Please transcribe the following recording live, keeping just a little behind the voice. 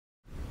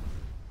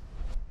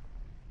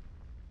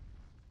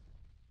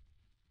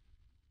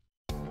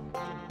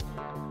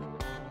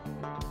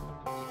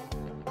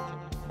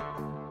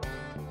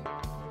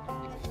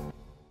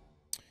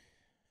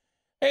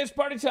Hey, it's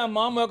party time,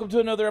 Mom. Welcome to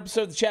another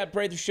episode of the Chad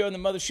Prather Show in the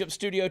Mothership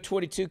Studio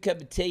 22,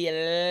 coming to you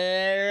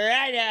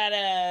right out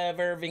of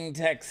Irving,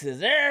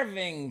 Texas.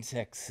 Irving,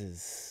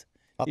 Texas.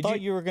 I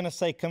thought you were going to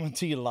say coming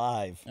to you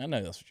live. I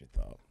know that's what you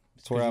thought.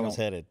 That's where I was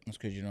headed. That's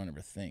because you don't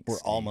ever think, We're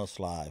Steve. almost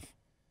live.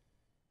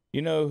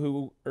 You know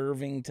who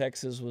Irving,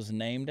 Texas was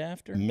named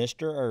after?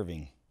 Mr.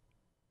 Irving.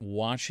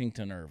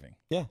 Washington Irving.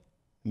 Yeah,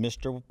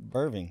 Mr.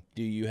 Irving.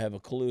 Do you have a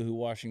clue who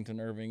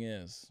Washington Irving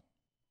is?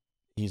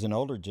 He's an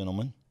older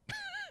gentleman.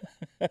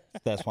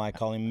 That's why I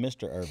call him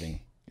Mr.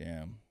 Irving.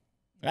 Yeah.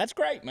 That's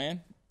great,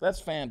 man.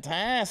 That's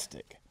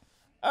fantastic.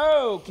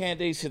 Oh,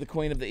 Candice, the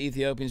queen of the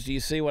Ethiopians. Do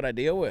you see what I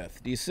deal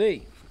with? Do you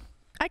see?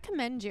 I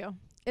commend you.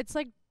 It's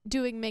like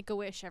doing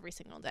Make-A-Wish every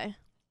single day.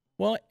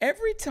 Well,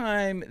 every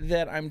time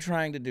that I'm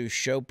trying to do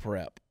show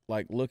prep,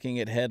 like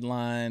looking at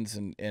headlines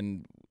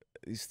and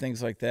these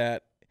things like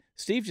that,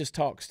 Steve just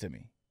talks to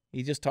me.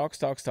 He just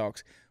talks.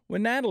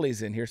 When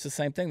Natalie's in here, it's the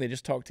same thing. They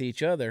just talk to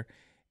each other.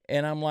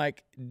 And I'm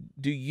like,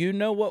 do you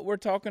know what we're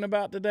talking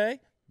about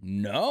today?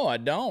 No, I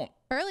don't.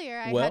 Earlier,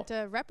 I had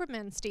to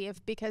reprimand Steve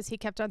because he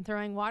kept on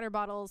throwing water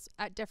bottles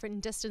at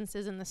different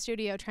distances in the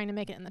studio trying to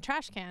make it in the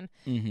trash can.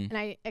 And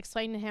I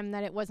explained to him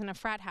that it wasn't a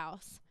frat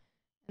house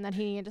and that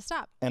he needed to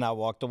stop. And I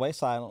walked away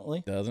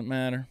silently. Doesn't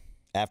matter.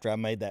 After I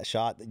made that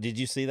shot. Did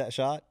you see that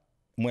shot?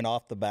 Went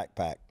off the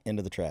backpack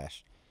into the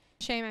trash.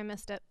 Shame I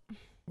missed it.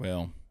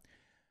 Well,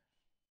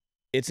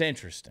 it's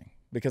interesting.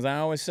 Because I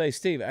always say,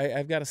 Steve,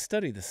 I've got to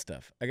study this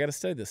stuff. I got to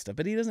study this stuff.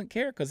 But he doesn't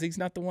care because he's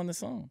not the one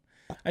that's on.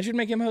 I should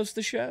make him host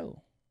the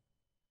show.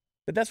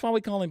 But that's why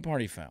we call him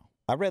Party Foul.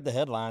 I read the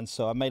headlines,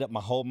 so I made up my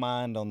whole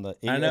mind on the.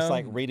 I know. It's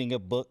like reading a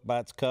book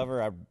by its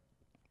cover. I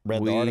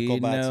read the article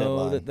by its headline.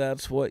 We know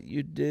that's what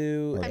you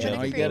do. I'm And gonna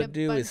all you create got to a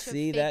do bunch is of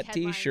see fake that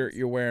T-shirt headlines.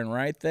 you're wearing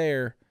right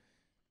there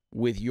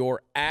with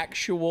your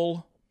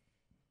actual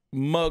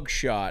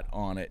mugshot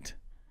on it.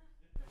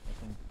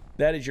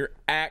 That is your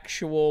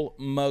actual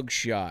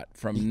mugshot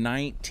from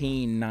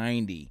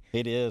 1990.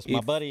 It is.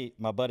 My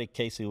buddy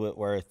Casey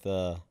Whitworth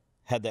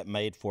had that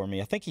made for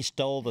me. I think he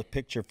stole the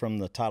picture from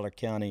the Tyler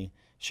County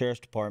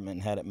Sheriff's Department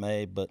and had it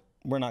made, but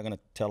we're not going to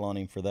tell on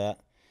him for that.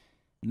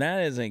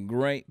 That is a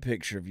great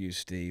picture of you,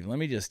 Steve. Let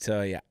me just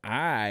tell you,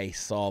 I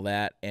saw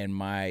that and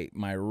my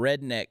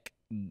redneck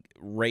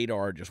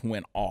radar just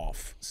went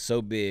off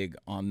so big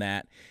on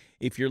that.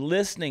 If you're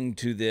listening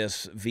to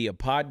this via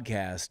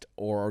podcast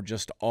or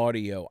just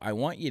audio, I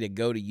want you to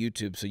go to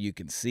YouTube so you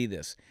can see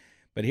this.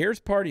 But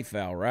here's Party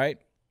Foul, right?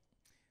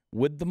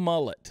 With the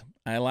mullet.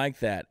 I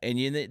like that. And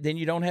then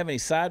you don't have any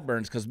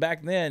sideburns because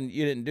back then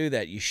you didn't do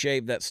that. You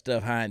shaved that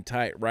stuff high and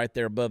tight right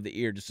there above the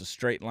ear, just a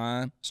straight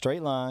line.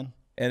 Straight line.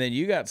 And then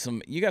you got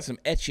some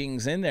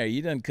etchings in there.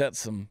 You done cut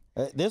some.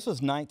 This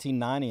was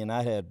 1990, and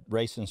I had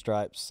racing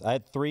stripes. I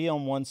had 3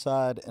 on one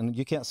side, and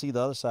you can't see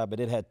the other side, but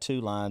it had 2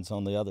 lines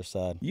on the other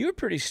side. You were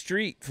pretty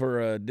street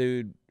for a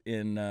dude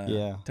in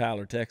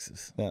Tyler,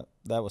 Texas. Yeah,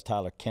 that was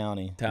Tyler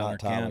County,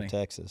 not Tyler,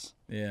 Texas.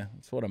 Yeah,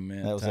 that's what I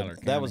meant.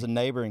 That was a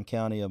neighboring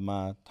county of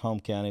my home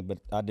county, but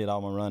I did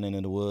all my running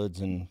in the woods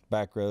and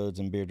back roads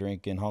and beer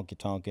drinking,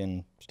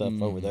 honky-tonking stuff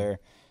over there,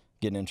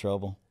 getting in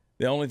trouble.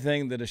 The only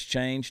thing that has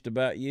changed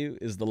about you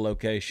is the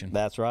location.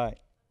 That's right.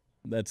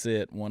 That's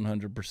it,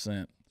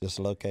 100%. Just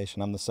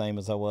location. I'm the same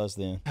as I was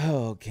then.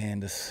 Oh,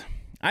 Candace.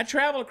 I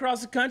travel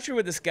across the country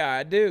with this guy.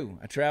 I do.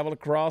 I travel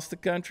across the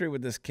country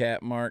with this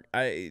cat, Mark.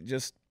 And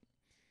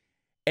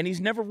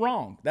he's never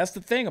wrong. That's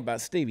the thing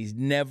about Steve. He's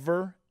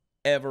never,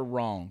 ever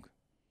wrong.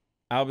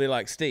 I'll be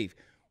like, Steve,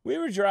 we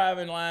were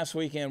driving last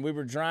weekend. We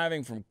were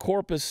driving from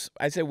Corpus.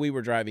 I said we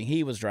were driving.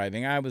 He was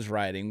driving. I was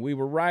riding. We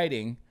were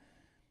riding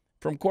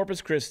from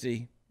Corpus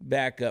Christi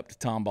back up to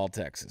Tomball,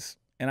 Texas.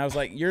 And I was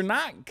like, you're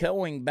not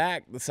going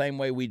back the same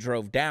way we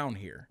drove down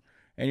here.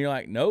 And you're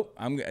like, nope,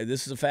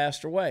 this is a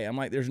faster way. I'm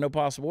like, there's no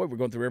possible way. We're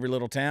going through every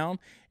little town,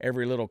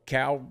 every little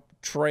cow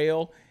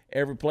trail,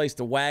 every place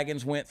the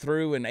wagons went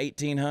through in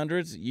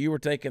 1800s. You were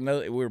taking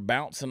those. We were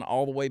bouncing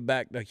all the way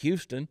back to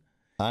Houston.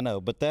 I know,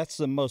 but that's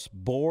the most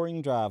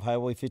boring drive,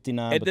 Highway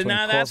 59.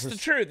 Now, that's the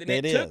truth. And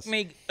it took is.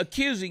 me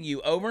accusing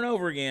you over and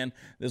over again.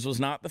 This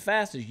was not the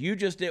fastest. You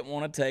just didn't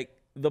want to take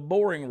the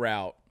boring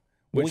route,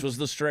 which was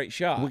the straight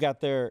shot. We got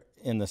there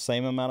in the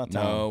same amount of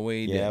time. No,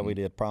 we didn't. Yeah, we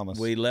did, promise.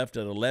 We left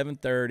at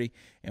 11:30,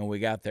 and we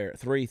got there at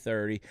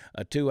 3:30.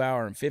 A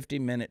 2-hour and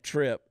 50-minute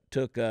trip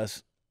took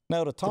us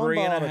no, to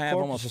Tomball 3.5,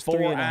 almost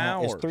 4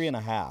 hours. It's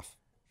 3.5.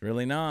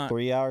 Really not.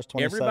 3 hours,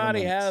 27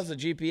 Everybody minutes. has a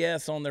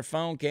GPS on their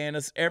phone,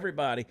 Candace.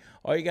 Everybody.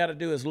 All you got to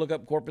do is look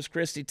up Corpus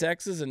Christi,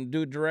 Texas, and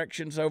do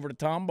directions over to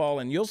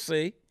Tomball, and you'll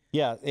see.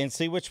 Yeah, and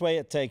see which way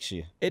it takes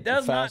you. It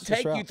does not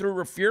take you through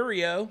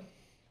Refugio.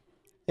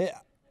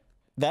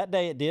 That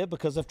day it did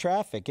because of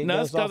traffic.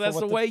 No, because that's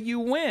the way you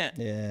went.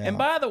 Yeah. And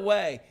by the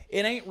way,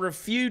 it ain't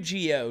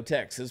Refugio,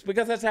 Texas,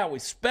 because that's how we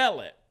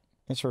spell it.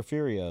 It's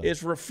Refugio.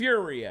 It's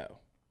Refugio.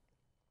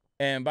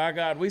 And by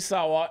God, we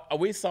saw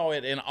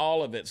it in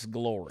all of its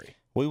glory.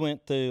 We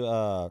went through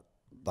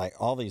like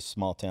all these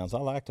small towns. I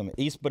liked them.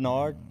 East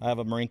Bernard. I have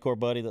a Marine Corps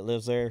buddy that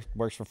lives there,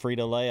 works for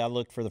Frito-Lay. I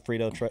looked for the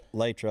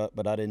Frito-Lay truck,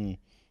 but I didn't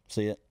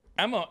see it.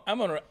 I'm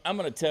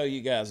gonna tell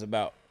you guys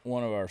about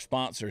one of our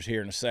sponsors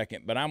here in a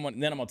second, but then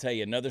I'm gonna tell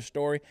you another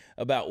story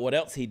about what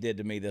else he did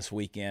to me this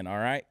weekend. All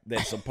right,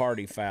 that's a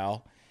party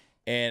foul,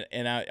 and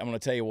I'm gonna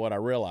tell you what I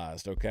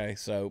realized. Okay,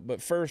 so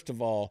but first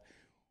of all,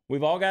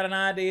 we've all got an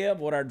idea of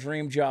what our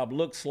dream job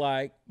looks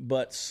like,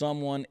 but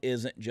someone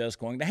isn't just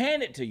going to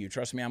hand it to you.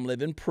 Trust me, I'm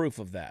living proof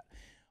of that.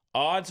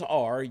 Odds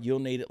are you'll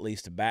need at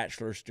least a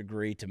bachelor's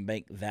degree to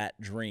make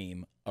that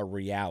dream a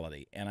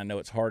reality. And I know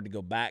it's hard to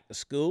go back to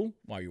school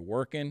while you're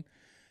working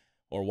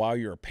or while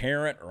you're a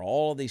parent or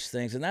all of these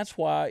things. And that's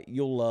why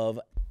you'll love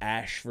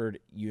Ashford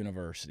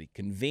University.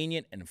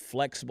 Convenient and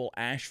flexible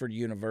Ashford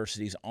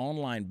University's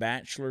online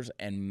bachelor's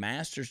and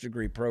master's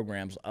degree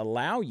programs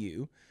allow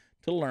you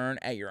to learn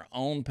at your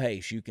own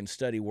pace. You can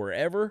study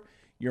wherever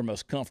you're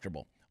most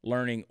comfortable,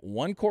 learning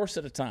one course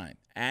at a time.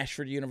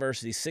 Ashford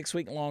University's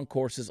 6-week-long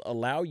courses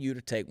allow you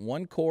to take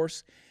one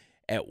course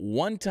at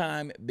one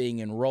time. Being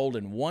enrolled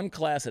in one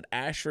class at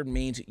Ashford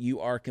means you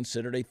are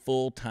considered a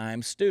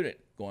full-time student.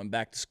 Going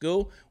back to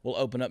school will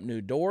open up new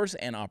doors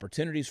and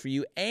opportunities for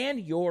you and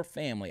your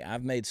family.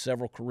 I've made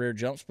several career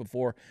jumps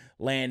before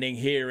landing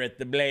here at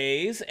the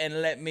Blaze,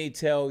 and let me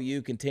tell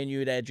you,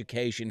 continued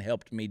education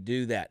helped me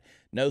do that.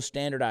 No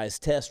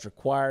standardized tests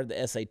required.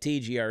 The SAT,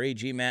 GRE,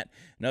 GMAT,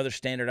 and other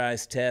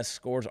standardized test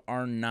scores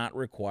are not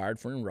required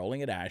for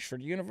enrolling at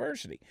Ashford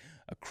University.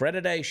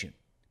 Accreditation.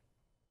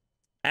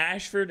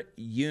 Ashford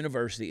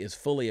University is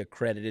fully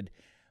accredited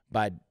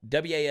by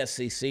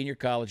WASC Senior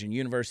College and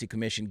University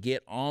Commission.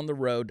 Get on the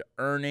road to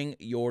earning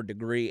your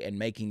degree and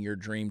making your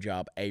dream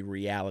job a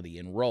reality.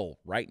 Enroll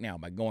right now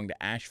by going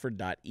to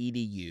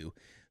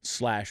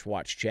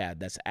ashford.edu/watchchad.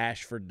 That's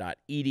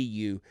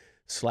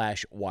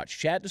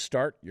ashford.edu/watchchad to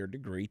start your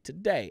degree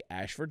today.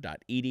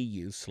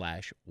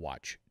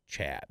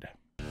 ashford.edu/watchchad.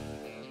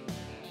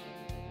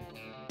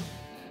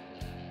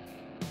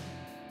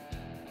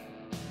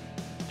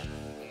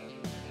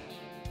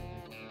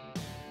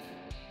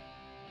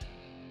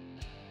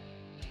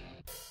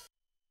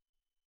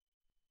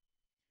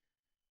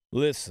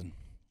 Listen,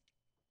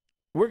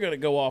 we're going to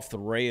go off the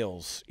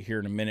rails here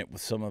in a minute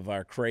with some of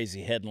our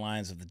crazy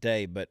headlines of the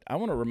day, but I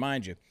want to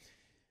remind you,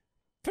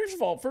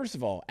 first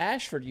of all,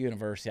 Ashford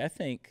University,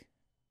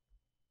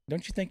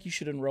 don't you think you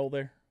should enroll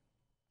there?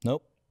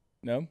 Nope.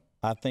 No?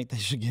 I think they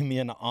should give me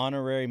an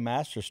honorary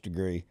master's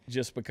degree.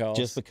 Just because?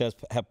 Just because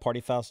have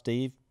Party Foul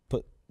Steve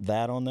put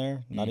that on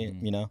there? Not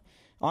even,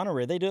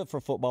 honorary. They do it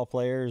for football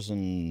players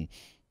and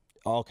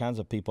all kinds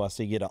of people I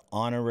see get an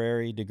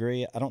honorary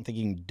degree. I don't think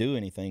you can do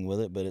anything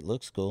with it, but it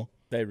looks cool.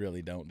 They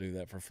really don't do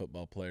that for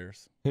football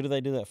players. Who do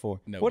they do that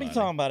for? Nobody. What are you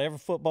talking about? Every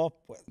football?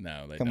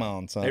 No, they Come don't.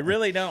 on, son. They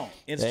really don't.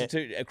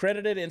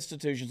 Accredited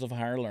institutions of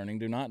higher learning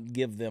do not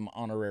give them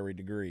honorary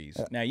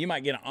degrees. Now, you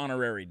might get an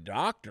honorary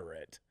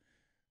doctorate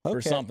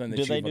for something that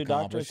you've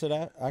accomplished. Do they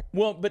do doctorates at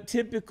Well, but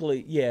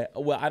typically, yeah.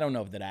 Well, I don't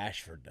know that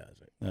Ashford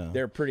does it. No.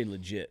 They're a pretty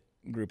legit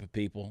group of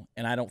people,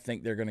 and I don't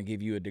think they're going to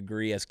give you a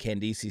degree, as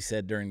Candice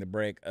said during the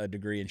break, a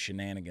degree in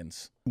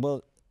shenanigans.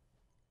 Well,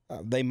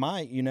 they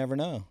might. You never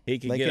know. He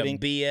could get a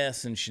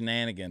BS in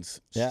shenanigans.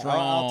 Yeah, Strong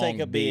I'll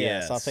take a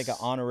BS. I'll take an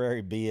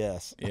honorary. honorary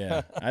BS.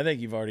 Yeah, I think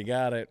you've already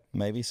got it.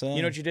 Maybe so.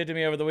 You know what you did to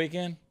me over the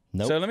weekend?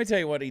 Nope. So let me tell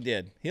you what he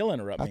did. He'll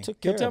interrupt me. I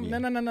took care of you.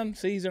 No.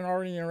 See, he's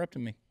already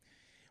interrupting me.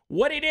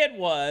 What he did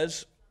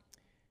was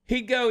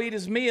he'd go eat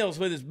his meals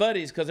with his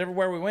buddies, because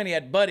everywhere we went, he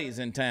had buddies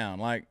in town,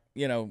 like,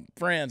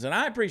 friends. And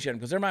I appreciate them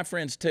because they're my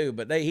friends too,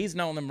 but he's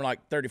known them for like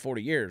 30,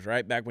 40 years,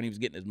 right? Back when he was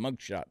getting his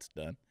mug shots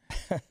done.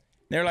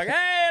 They're like,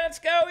 hey, let's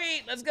go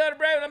eat. Let's go to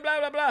breakfast, blah,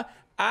 blah, blah.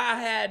 I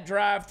had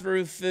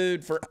drive-through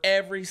food for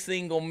every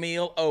single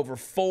meal over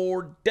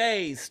 4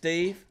 days,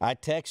 Steve. I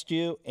text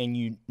you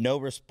and no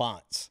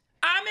response.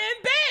 I'm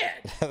in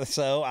bed.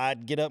 So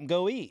I'd get up and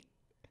go eat.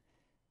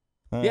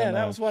 Yeah,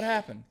 that was what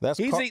happened.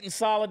 He's car- eating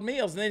solid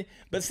meals.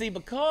 But see,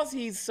 because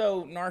he's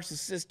so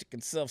narcissistic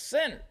and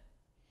self-centered,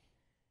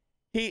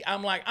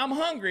 I'm like, I'm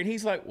hungry. And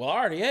he's like, well, I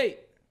already ate.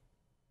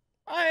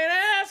 I ain't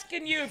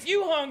asking you if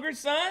you hungry,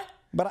 son.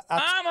 But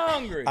I'm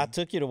hungry. I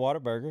took you to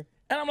Whataburger.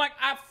 And I'm like,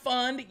 I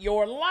fund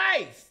your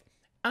life.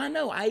 I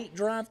know. I ate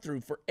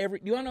drive-through for every.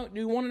 Do you want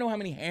to know how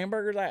many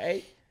hamburgers I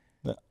ate?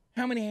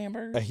 How many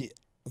hamburgers?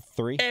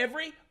 3.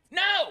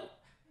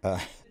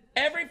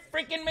 Every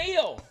freaking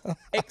meal,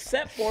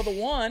 except for the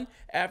one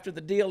after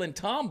the deal in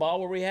Tomball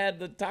where we had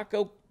the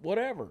taco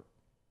whatever.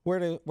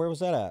 Where was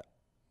that at?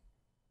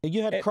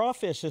 You had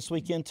crawfish this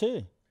weekend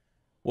too.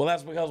 Well,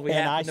 that's because we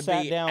happened to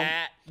be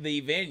at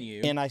the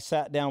venue. And I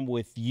sat down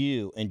with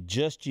you and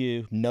just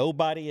you,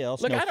 nobody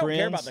else, Look, no I don't friends.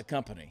 care about the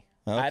company.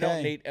 Okay. I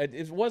don't need.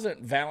 It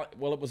wasn't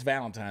it was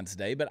Valentine's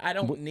Day, but I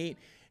don't need.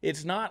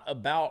 It's not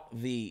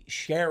about the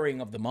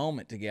sharing of the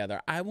moment together.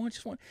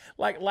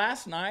 Like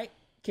last night,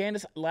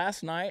 Candace.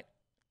 Last night,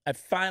 I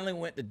finally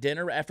went to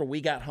dinner after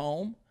we got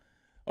home,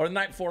 or the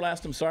night before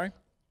last. I'm sorry.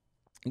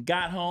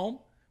 Got home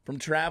from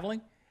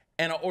traveling,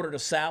 and I ordered a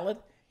salad.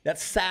 That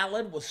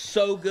salad was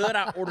so good,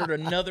 I ordered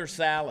another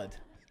salad.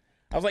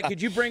 I was like, could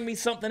you bring me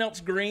something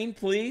else green,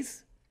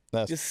 please?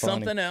 That's just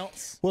funny. something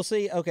else. Well,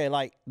 see, okay,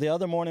 like the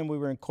other morning we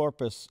were in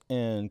Corpus,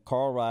 and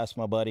Carl Rice,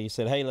 my buddy, he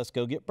said, hey, let's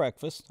go get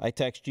breakfast. I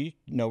text you,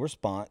 no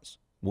response.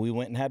 We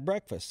went and had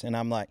breakfast. And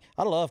I'm like,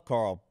 I love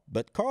Carl,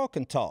 but Carl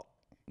can talk.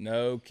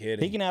 No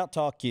kidding. He can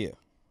out-talk you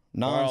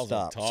Carl's a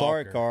nonstop. talker.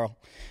 Sorry, Carl.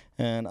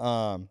 And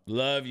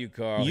love you,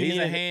 Carl. He's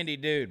a handy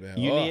dude, man.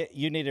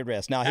 you needed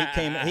rest. Now he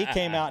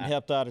came out and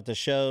helped out at the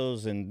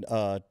shows and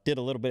did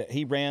a little bit.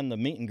 He ran the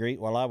meet and greet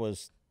while I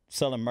was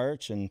selling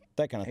merch and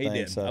that kind of thing.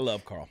 Did. So I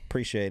love Carl.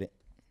 Appreciate it.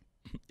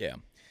 Yeah.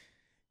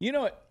 You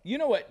know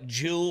what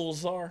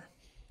jewels are?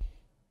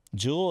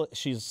 Jewel,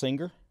 she's a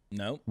singer.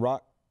 No.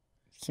 Rock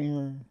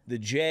singer. The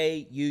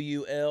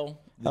Juul,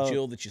 the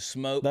jewel that you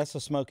smoke. That's the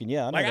smoking.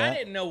 Yeah, I know like that. I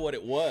didn't know what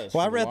it was.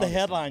 Well, I read the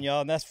headline,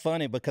 y'all, and that's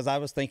funny because I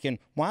was thinking,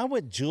 why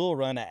would Jewel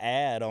run an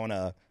ad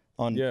on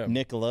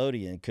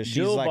Nickelodeon? Because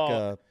she's like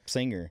a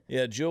singer.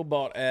 Yeah, Jewel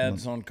bought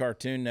ads on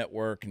Cartoon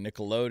Network and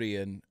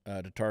Nickelodeon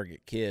to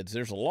target kids.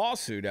 There's a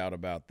lawsuit out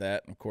about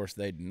that, and of course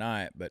they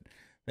deny it, but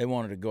they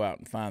wanted to go out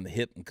and find the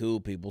hip and cool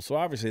people. So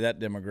obviously that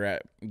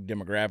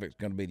demographic is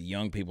going to be the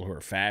young people who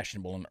are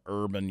fashionable and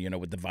urban,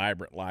 with the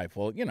vibrant life.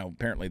 Well,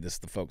 apparently this is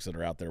the folks that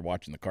are out there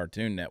watching the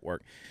Cartoon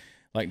Network,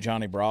 like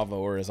Johnny Bravo,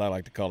 or as I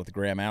like to call it, the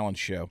Graham Allen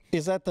Show.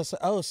 Is that the?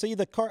 Oh, see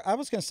I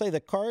was going to say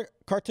the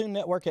Cartoon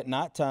Network at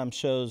nighttime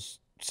shows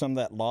some of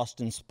that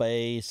Lost in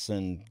Space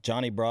and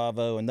Johnny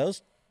Bravo, and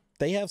those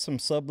they have some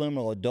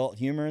subliminal adult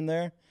humor in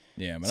there.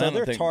 Yeah, but so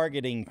they're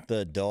targeting the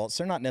adults.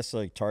 They're not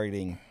necessarily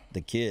targeting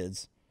the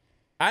kids.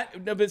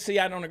 But see,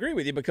 I don't agree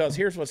with you because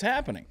here's what's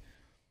happening.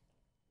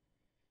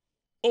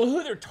 Well,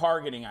 who they're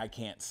targeting, I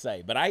can't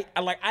say. But I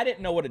didn't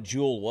know what a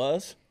jewel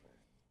was.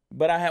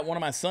 But I had one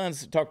of my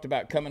sons talked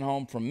about coming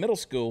home from middle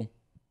school,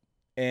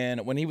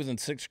 and when he was in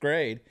 6th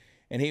grade,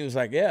 and he was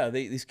like, "Yeah,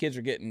 these kids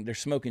they're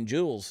smoking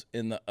jewels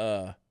in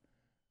the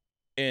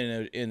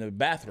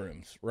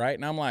bathrooms, right?"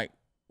 And I'm like,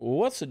 well,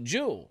 "What's a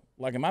jewel?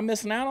 Like, am I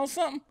missing out on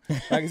something?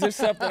 Like, is there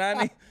something I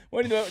need?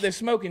 What are you doing? They're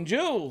smoking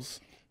jewels.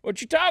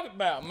 What you talking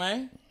about,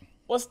 man?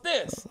 What's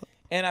this?"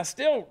 And I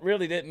still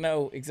really didn't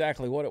know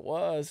exactly what it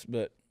was,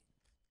 but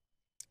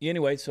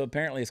anyway, so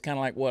apparently it's kind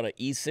of like an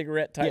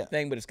e-cigarette type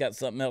thing, but it's got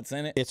something else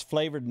in it. It's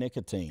flavored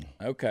nicotine.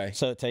 Okay.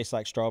 So it tastes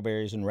like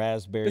strawberries and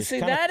raspberries. But see,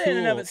 that in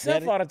and of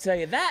itself ought to tell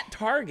you, that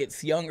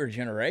targets younger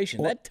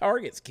generation. That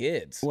targets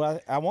kids.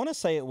 Well, I want to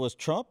say it was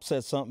Trump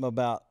said something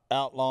about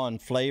outlawing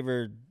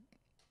flavored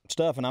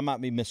stuff, and I might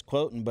be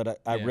misquoting,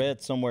 but I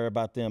read somewhere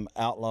about them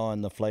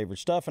outlawing the flavored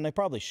stuff, and they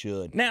probably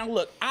should. Now,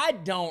 look, I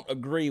don't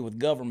agree with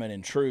government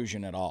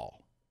intrusion at all.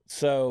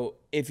 So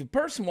if a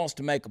person wants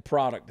to make a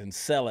product and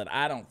sell it,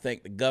 I don't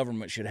think the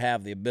government should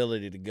have the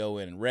ability to go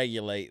in and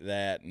regulate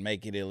that and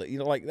make it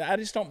illegal. I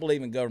just don't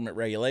believe in government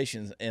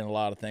regulations and a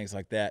lot of things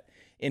like that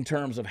in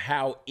terms of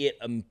how it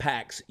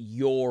impacts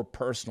your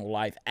personal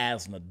life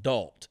as an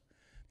adult.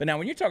 But now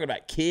when you're talking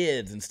about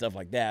kids and stuff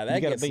like that, you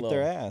got to beat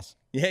their ass.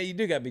 Yeah, you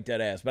do got to beat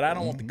that ass. But I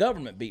don't want the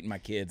government beating my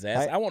kids'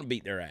 ass. I want to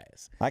beat their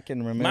ass. I can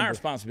remember. My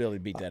responsibility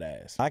to beat that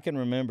ass. I can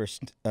remember,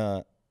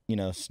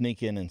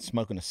 sneaking and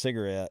smoking a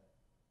cigarette.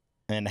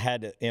 And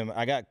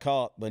I got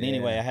caught, but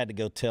anyway, I had to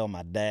go tell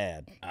my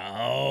dad.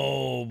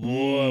 Oh,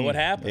 boy. What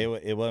happened?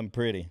 It wasn't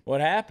pretty. What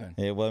happened?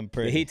 It wasn't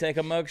pretty. Did he take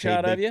a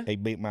mugshot of you? He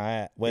beat my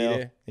ass.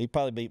 Well, he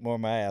probably beat more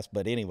of my ass,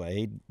 but anyway,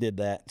 he did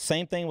that.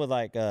 Same thing with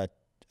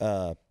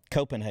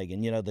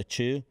Copenhagen, the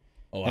chew.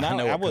 Oh, and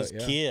I was a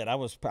kid. I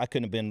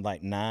couldn't have been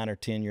like 9 or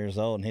 10 years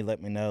old, and he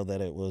let me know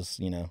that it was,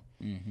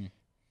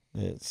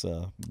 it's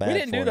bad. We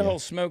didn't do the whole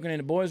smoking in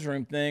the boys'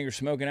 room thing or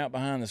smoking out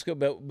behind the school,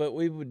 but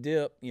we would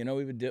dip,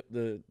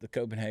 the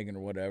Copenhagen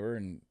or whatever,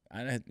 and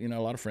I had, a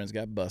lot of friends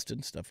got busted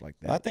and stuff like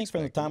that. I think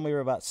from the time we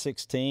were about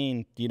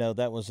 16,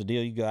 that was the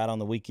deal. You go out on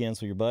the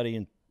weekends with your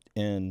buddy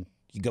and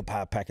you go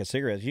buy a pack of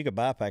cigarettes. You could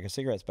buy a pack of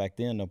cigarettes back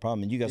then, no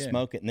problem. And you go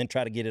smoke it and then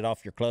try to get it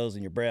off your clothes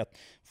and your breath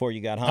before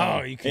you got home.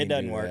 Oh, you can't. It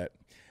doesn't work. That.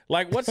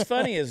 Like, what's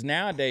funny is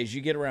nowadays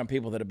you get around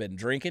people that have been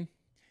drinking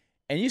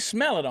and you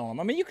smell it on them.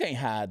 I mean, you can't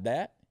hide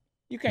that.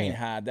 You can't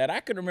hide that.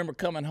 I could remember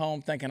coming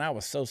home thinking I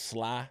was so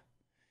sly.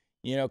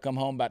 Come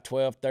home about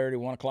 12:30,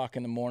 1 o'clock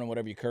in the morning,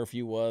 whatever your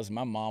curfew was.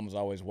 My mom was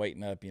always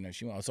waiting up.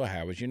 She went, "So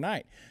how was your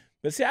night?"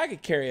 But see, I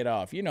could carry it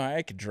off.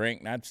 I could drink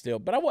and I'd still,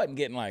 but I wasn't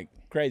getting like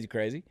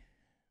crazy.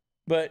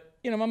 But,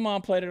 my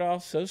mom played it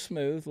off so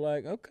smooth,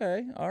 like,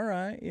 okay, all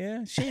right,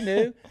 yeah, she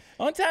knew.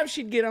 Only time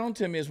she'd get on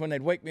to me is when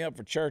they'd wake me up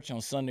for church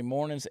on Sunday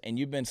mornings, and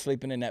you've been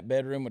sleeping in that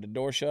bedroom with the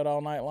door shut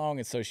all night long,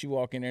 and so she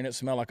walk in there and it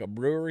smelled like a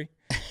brewery.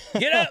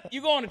 Get up,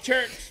 you going to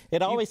church.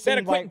 It always better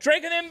seemed quit like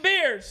drinking them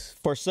beers.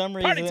 For some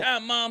reason, party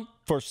time, Mom.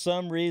 For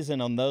some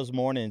reason, on those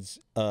mornings,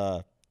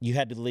 you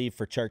had to leave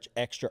for church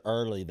extra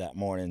early that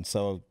morning,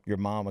 so your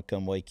mom would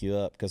come wake you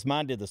up. Because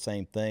mine did the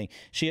same thing.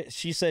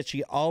 She said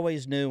she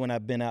always knew when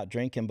I'd been out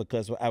drinking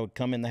because I would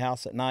come in the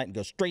house at night and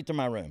go straight to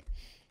my room.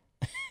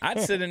 I'd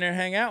sit in there and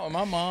hang out with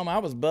my mom. I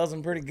was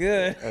buzzing pretty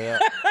good. Yeah.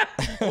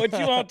 What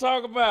you want to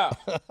talk about?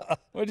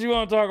 What you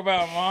want to talk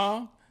about,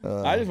 Mom?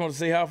 I just want to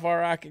see how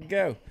far I could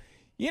go.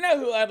 You know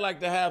who I'd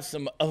like to have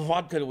some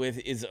vodka with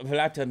is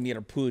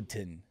Vladimir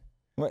Putin.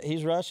 Well,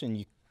 he's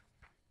Russian.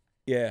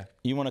 Yeah.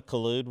 You want to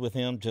collude with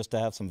him just to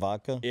have some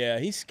vodka? Yeah,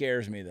 he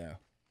scares me, though.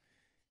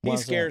 He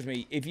Why's scares that?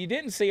 me. If you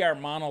didn't see our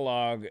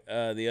monologue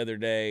the other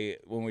day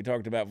when we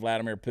talked about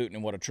Vladimir Putin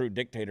and what a true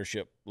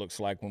dictatorship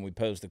looks like when we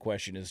posed the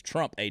question, is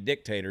Trump a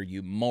dictator,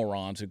 you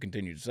morons who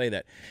continue to say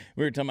that?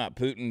 We were talking about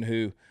Putin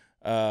who,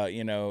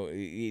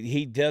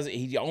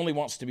 he only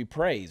wants to be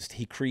praised.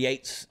 He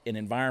creates an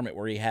environment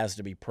where he has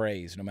to be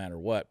praised no matter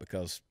what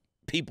because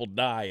people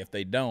die if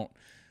they don't.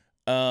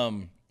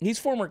 He's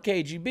former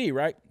KGB,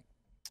 right?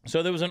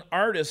 So there was an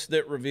artist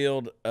that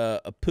revealed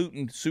a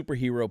Putin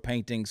superhero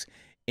paintings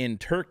in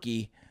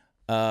Turkey.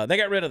 They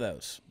got rid of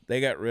those.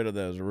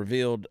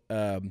 Revealed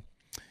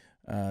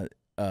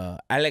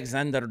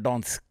Alexander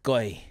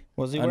Donskoy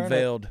Was he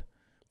unveiled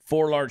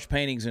 4 large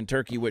paintings in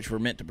Turkey which were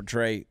meant to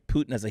portray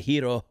Putin as a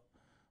hero,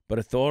 but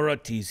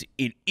authorities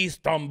in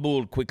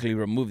Istanbul quickly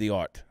removed the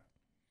art.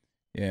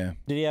 Yeah.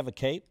 Did he have a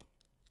cape?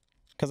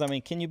 Because, I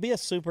mean, can you be a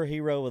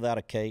superhero without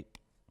a cape?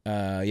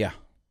 Yeah.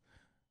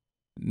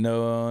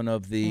 None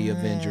of the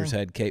Avengers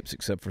had capes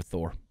except for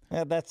Thor.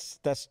 Yeah, that's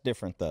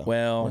different, though.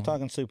 Well, we're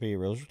talking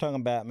superheroes. We're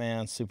talking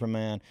Batman,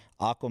 Superman.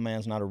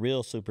 Aquaman's not a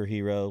real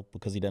superhero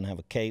because he doesn't have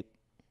a cape.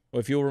 Well,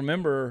 if you'll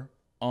remember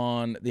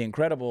on The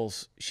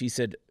Incredibles, she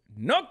said,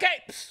 no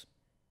capes.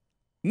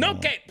 No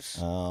capes.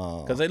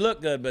 Oh. Because they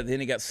look good, but then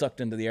he got sucked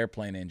into the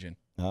airplane engine.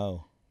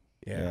 Oh.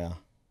 Yeah.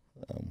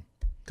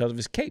 Because of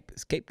his cape.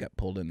 His cape got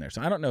pulled in there.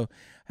 So I don't know.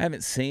 I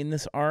haven't seen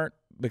this art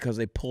because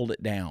they pulled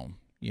it down,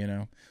 you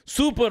know.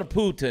 Super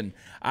Putin.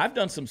 I've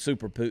done some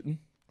Super Putin.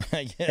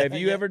 Have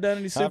you ever done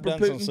any Super Putin? I've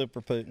done some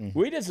Super Putin.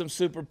 We did some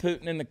Super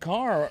Putin in the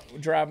car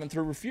driving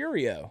through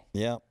Refugio.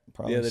 Yeah,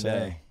 probably the other so.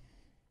 day.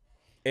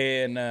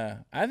 And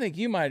I think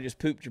you might have just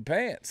pooped your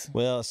pants.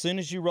 Well, as soon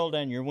as you roll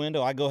down your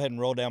window, I go ahead and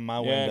roll down my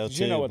window,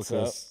 too. You know what's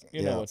up.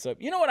 You know what's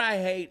up. You know what I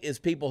hate is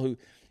people who,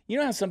 you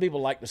know how some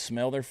people like to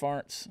smell their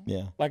farts?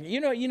 Yeah. Like, you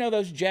know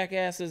those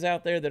jackasses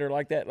out there that are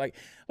like that? Like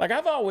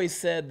I've always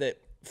said that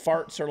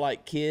farts are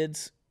like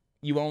kids.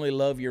 You only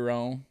love your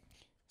own.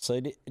 So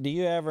do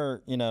you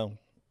ever,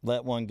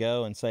 let one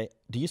go and say,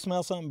 do you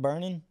smell something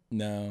burning?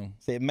 No.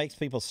 See, it makes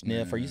people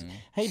sniff. No.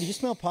 Hey, do you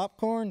smell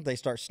popcorn? They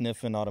start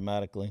sniffing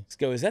automatically. Let's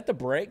go. Is that the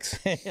brakes?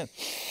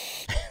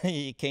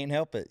 You can't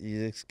help it.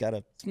 You just got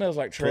to Smells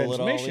like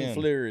transmission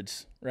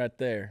fluids right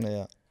there.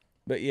 Yeah.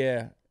 But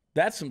yeah,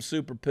 that's some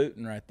Super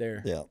Putin right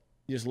there. Yeah.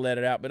 Just let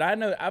it out. But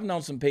I've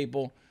known some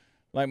people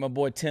like my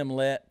boy Tim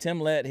Lett. Tim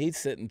Lett, he'd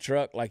sit in the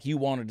truck like you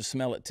wanted to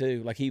smell it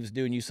too, like he was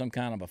doing you some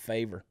kind of a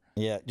favor.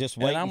 Yeah, just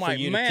waiting and I'm for like,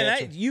 you to man,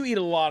 catch it. you eat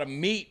a lot of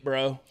meat,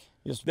 bro.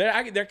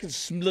 I can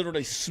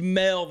literally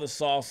smell the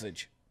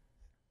sausage.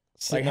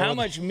 Like, how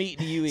much meat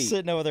do you eat?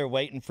 Sitting over there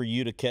waiting for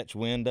you to catch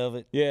wind of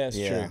it. Yeah, it's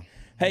true.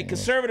 Hey,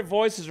 conservative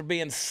voices are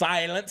being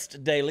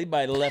silenced daily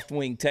by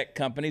left-wing tech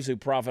companies who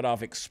profit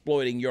off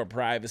exploiting your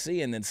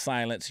privacy and then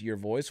silence your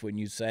voice when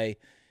you say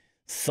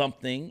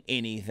something,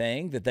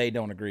 anything that they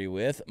don't agree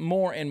with.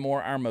 More and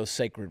more, our most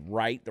sacred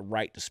right, the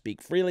right to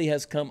speak freely,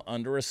 has come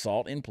under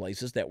assault in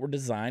places that were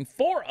designed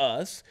for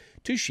us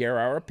to share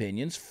our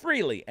opinions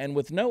freely. And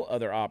with no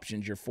other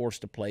options, you're forced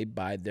to play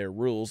by their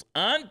rules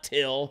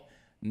until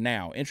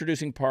now.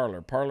 Introducing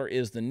Parler. Parler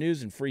is the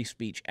news and free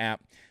speech app.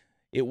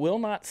 It will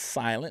not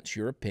silence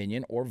your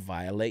opinion or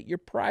violate your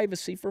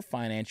privacy for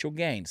financial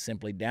gain.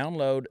 Simply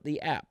download the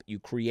app. You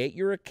create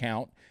your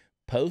account,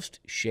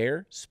 post,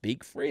 share,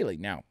 speak freely.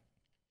 Now,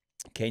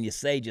 can you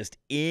say just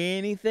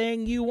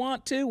anything you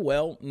want to?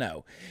 Well,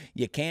 no.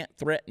 You can't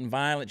threaten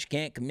violence. You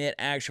can't commit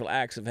actual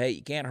acts of hate.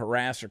 You can't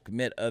harass or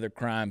commit other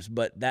crimes,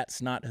 but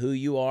that's not who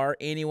you are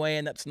anyway,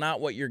 and that's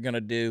not what you're going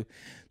to do.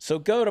 So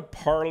go to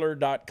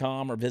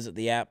Parler.com or visit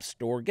the App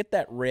Store. Get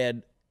that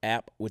red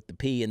app with the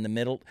P in the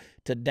middle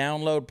to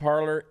download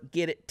Parler.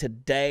 Get it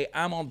today.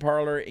 I'm on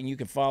Parler, and you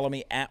can follow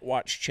me at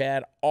Watch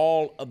Chad.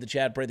 All of the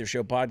Chad Prather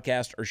Show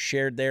podcasts are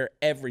shared there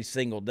every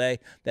single day.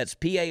 That's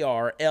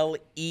PARLER.com,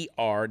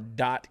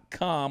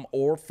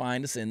 or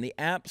find us in the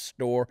App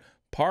Store.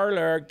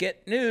 Parler,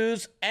 get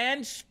news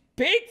and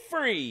speak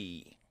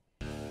free.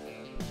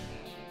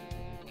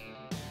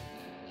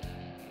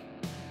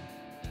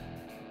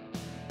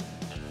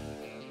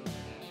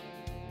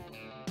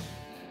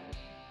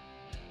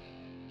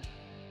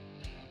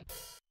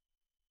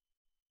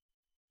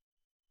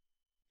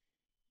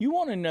 You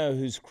want to know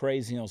who's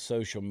crazy on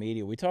social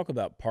media? We talk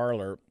about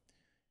Parler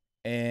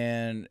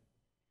and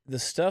the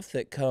stuff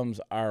that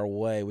comes our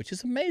way, which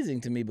is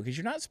amazing to me because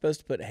you're not supposed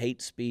to put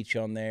hate speech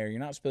on there.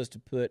 You're not supposed to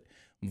put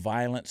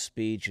violent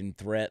speech and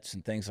threats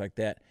and things like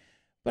that.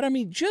 But I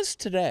mean, just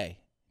today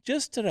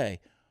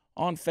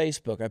on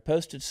Facebook, I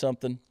posted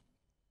something.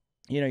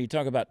 You know, you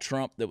talk about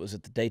Trump that was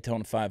at the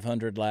Daytona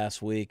 500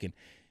 last week, and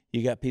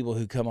you got people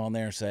who come on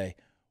there and say,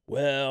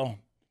 well,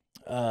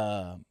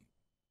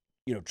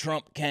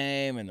 Trump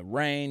came and the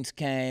rains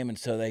came, and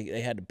so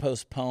they had to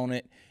postpone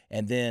it.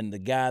 And then the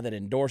guy that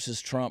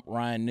endorses Trump,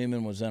 Ryan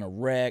Newman, was in a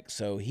wreck,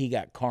 so he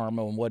got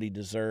karma and what he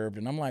deserved.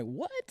 And I'm like,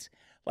 what?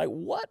 Like,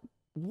 what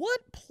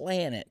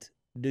planet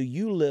do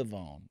you live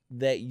on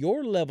that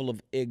your level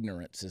of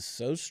ignorance is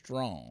so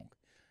strong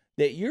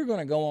that you're going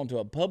to go onto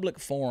a public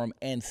forum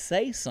and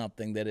say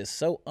something that is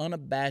so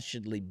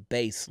unabashedly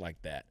base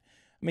like that.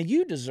 I mean,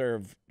 you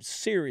deserve,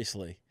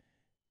 seriously,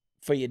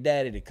 for your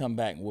daddy to come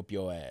back and whoop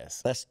your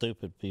ass. That's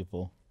stupid,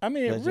 people. I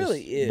mean, it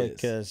really is.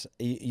 Because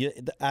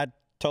I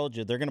told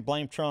you, they're going to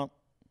blame Trump.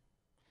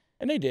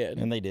 And they did.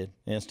 And they did.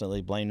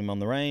 Instantly blamed him on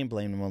the rain,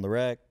 blamed him on the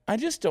wreck. I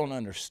just don't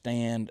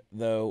understand,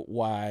 though,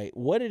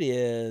 what it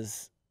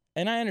is.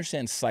 And I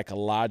understand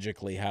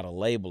psychologically how to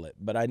label it,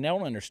 but I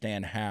don't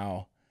understand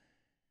how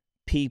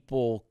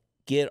people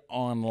get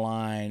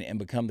online and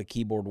become the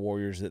keyboard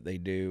warriors that they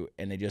do.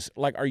 And they just,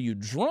 like, are you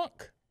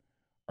drunk?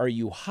 Are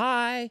you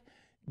high?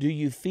 Do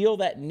you feel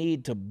that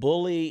need to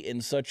bully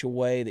in such a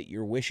way that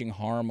you're wishing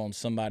harm on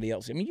somebody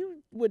else? I mean,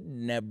 you would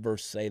never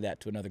say that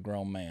to another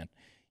grown man.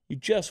 You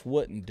just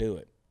wouldn't do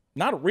it.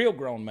 Not a real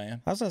grown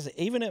man. I was gonna say,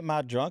 even at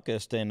my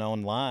drunkest and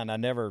online,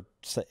 I'm never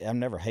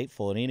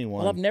hateful at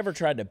anyone. Well, I've never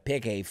tried to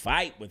pick a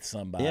fight with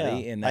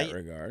somebody in that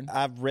regard.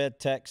 I've read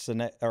texts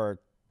or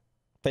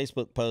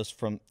Facebook posts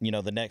from,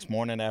 the next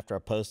morning after I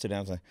posted, and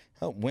I was like,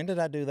 oh, when did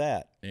I do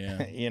that?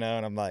 Yeah. And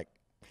I'm like,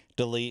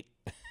 delete.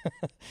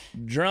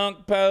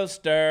 Drunk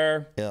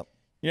poster. Yep.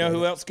 You know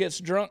who else gets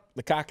drunk?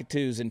 The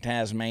cockatoos in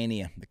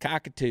Tasmania. The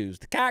cockatoos.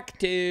 The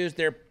cockatoos,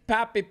 they're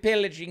poppy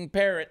pillaging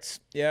parrots.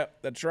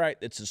 Yep, that's right.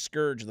 It's a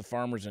scourge of the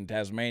farmers in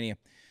Tasmania.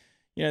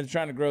 They're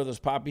trying to grow those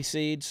poppy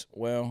seeds.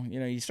 Well,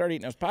 you start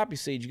eating those poppy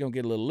seeds, you're going to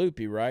get a little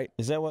loopy, right?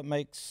 Is that what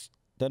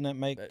doesn't that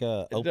make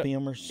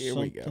opium or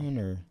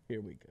something?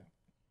 Here we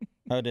go.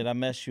 Oh, did I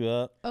mess you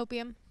up?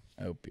 Opium.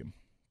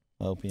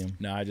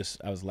 No,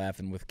 I was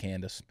laughing with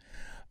Candace.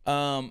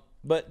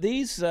 But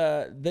these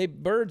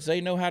birds,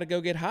 they know how to go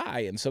get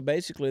high, and so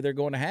basically they're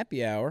going to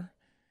happy hour,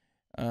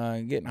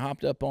 getting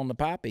hopped up on the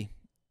poppy,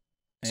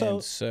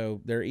 and so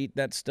they're eating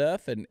that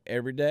stuff, and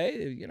every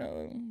day,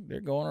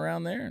 they're going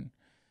around there.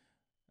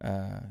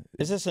 And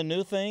is this a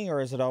new thing,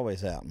 or has it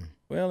always happened?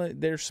 Well,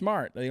 they're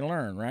smart. They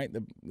learn, right?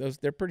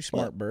 They're pretty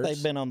smart birds.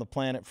 They've been on the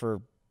planet for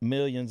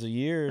millions of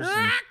years.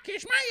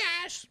 Kiss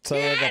my ass. So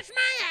kiss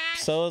my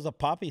ass. So is a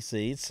poppy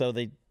seed. So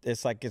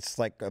it's like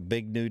a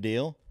big new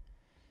deal.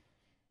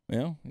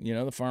 Well,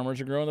 the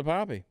farmers are growing the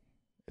poppy.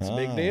 It's a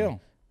big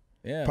deal.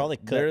 Yeah. Probably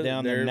cut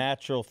down their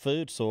natural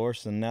food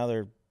source, and now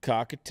their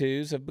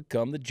cockatoos have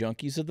become the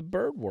junkies of the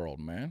bird world,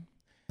 man.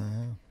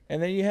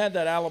 And then you had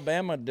that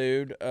Alabama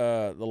dude,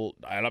 the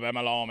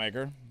Alabama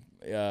lawmaker,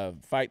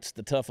 fights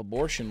the tough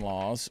abortion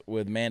laws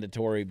with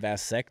mandatory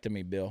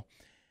vasectomy bill.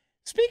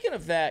 Speaking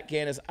of that,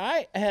 Candace,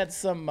 I had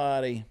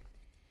somebody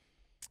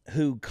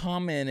who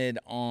commented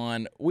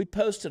on, we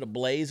posted a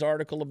Blaze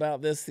article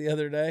about this the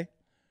other day.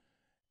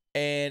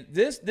 And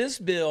this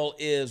bill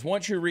is,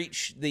 once you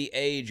reach the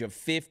age of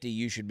 50,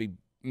 you should be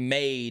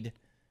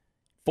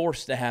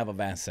forced to have a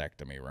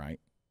vasectomy, right?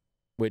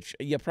 Which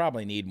you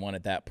probably need one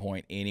at that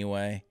point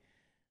anyway.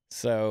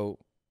 So,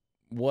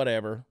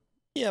 whatever.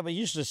 Yeah, but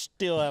you should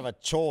still have a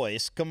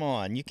choice. Come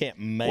on, you can't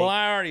make. Well,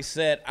 I already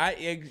said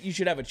you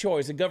should have a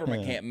choice. The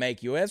government can't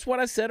make you. That's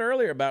what I said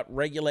earlier about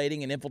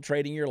regulating and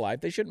infiltrating your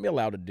life. They shouldn't be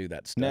allowed to do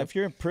that stuff. Now, if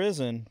you're in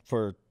prison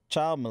for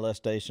child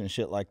molestation and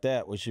shit like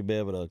that, we should be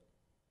able to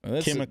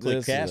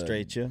chemically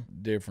castrate you.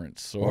 Different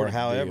sort or of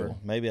however, deal.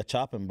 Maybe a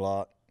chopping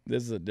block.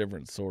 This is a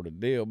different sort of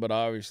deal, but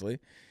obviously,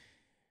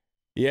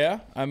 yeah.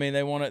 I mean,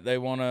 they want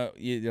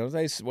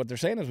to. What they're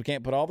saying is we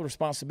can't put all the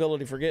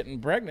responsibility for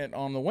getting pregnant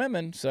on the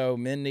women, so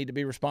men need to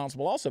be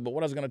responsible also. But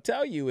what I was going to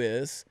tell you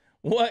is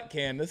what,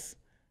 Candace?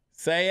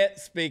 Say it,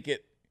 speak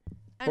it,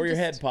 before your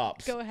head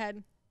pops. Go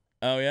ahead.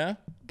 Oh yeah.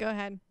 Go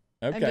ahead.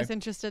 Okay. I'm just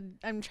interested.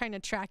 I'm trying to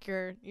track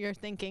your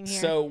thinking here.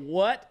 So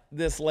what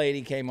this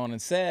lady came on and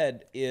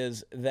said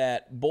is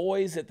that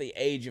boys at the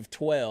age of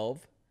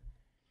 12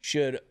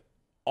 should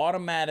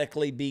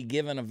automatically be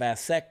given a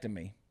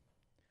vasectomy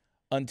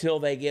until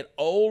they get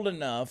old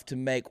enough to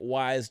make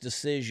wise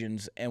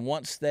decisions. And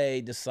once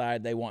they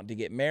decide they want to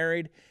get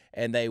married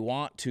and they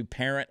want to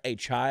parent a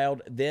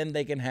child, then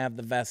they can have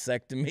the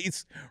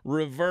vasectomies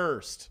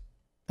reversed.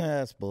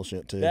 That's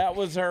bullshit, too. That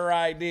was her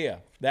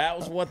idea. That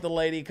was what the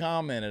lady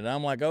commented.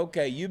 I'm like,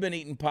 okay, you've been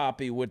eating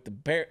poppy with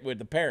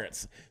the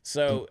parrots.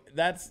 So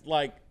that's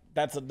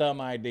a dumb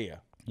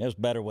idea. There's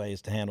better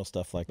ways to handle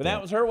stuff like that. But that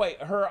was her way.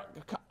 Her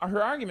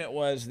argument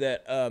was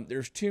that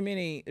there's too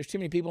many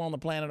people on the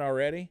planet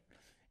already,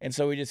 and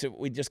so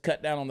we just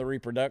cut down on the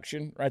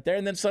reproduction right there.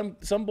 And then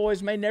some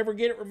boys may never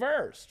get it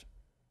reversed,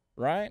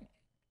 right?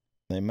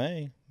 They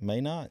may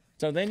not.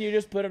 So then you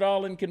just put it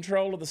all in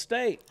control of the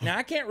state. Now,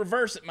 I can't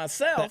reverse it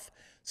myself.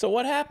 So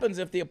what happens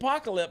if the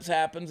apocalypse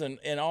happens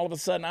and all of a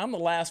sudden I'm the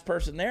last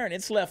person there and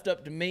it's left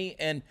up to me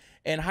and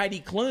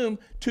Heidi Klum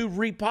to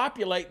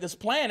repopulate this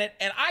planet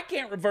and I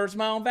can't reverse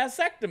my own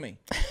vasectomy?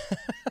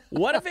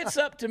 What if it's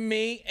up to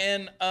me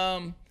and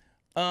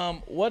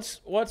what's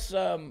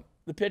the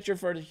pitcher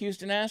for the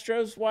Houston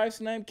Astros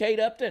wife's name? Kate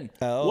Upton.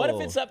 Oh. What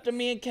if it's up to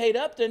me and Kate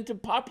Upton to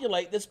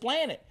populate this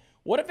planet?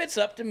 What if it's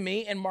up to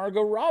me and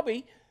Margot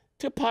Robbie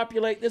to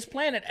populate this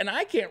planet, and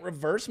I can't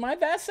reverse my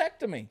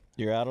vasectomy.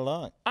 You're out of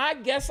luck. I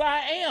guess I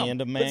am.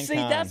 End of But see,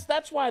 mankind.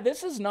 that's why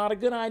this is not a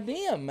good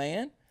idea,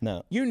 man.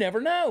 No. You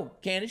never know,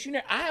 Candace.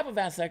 I have a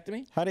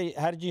vasectomy. How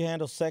did you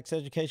handle sex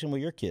education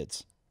with your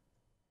kids?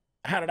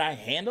 How did I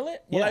handle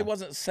it? Well, Yeah. it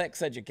wasn't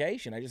sex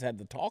education. I just had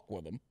to talk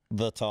with them.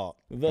 The talk.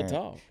 The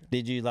talk.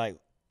 Did you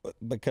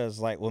because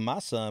with my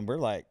son, we're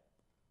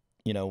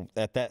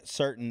at that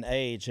certain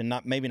age, and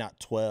maybe not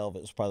 12,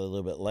 it was probably a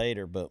little bit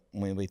later, but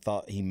when we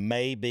thought he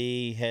may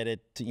be headed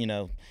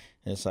to,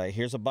 it's like,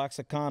 here's a box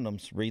of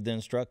condoms, read the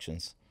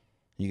instructions.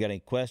 You got any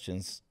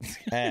questions?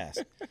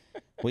 Ask.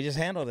 We just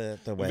handled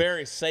it the way.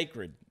 Very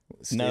sacred.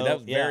 Steve. No, that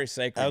was very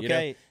sacred.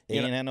 Okay, he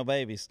ain't had no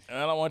babies.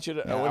 I don't want you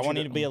to. I want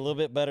you to be a little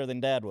bit better than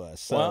Dad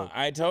was. So. Well,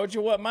 I told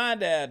you what my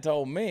dad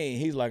told me.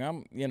 He's like,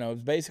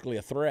 it's basically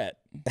a threat,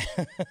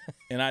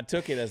 and I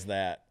took it as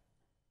that.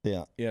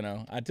 Yeah.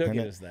 I took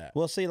it as that.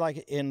 Well, see, like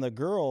in the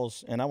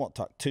girls, and I won't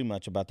talk too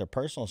much about their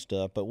personal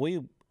stuff, but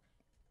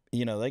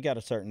they got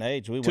a certain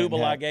age. Tubal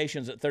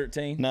ligations at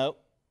 13? No,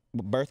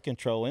 birth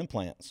control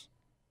implants.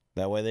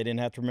 That way they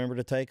didn't have to remember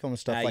to take them and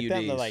stuff like that.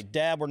 And they're like,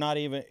 Dad, we're not.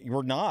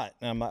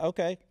 And I'm like,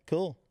 okay,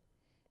 cool.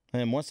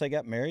 And once they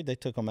got married, they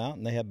took them out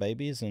and they had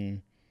babies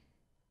and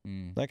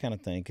that kind of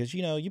thing. Because,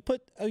 you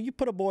put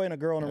a boy and a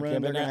girl in a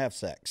room, they're going to have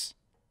sex.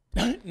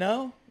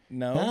 No,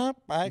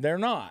 they're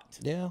not.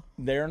 Yeah.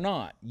 They're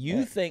not.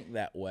 You think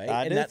that way,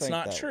 and that's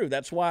not true.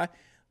 That's why,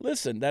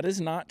 listen, that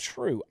is not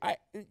true.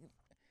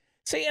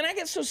 See, and I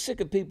get so sick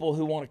of people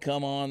who want to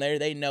come on there.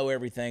 They know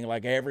everything,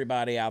 like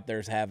everybody out there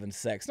is having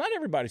sex. Not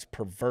everybody's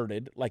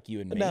perverted like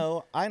you and me.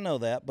 No, I know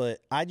that, but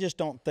I just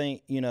don't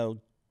think,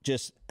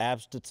 just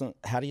abstinence.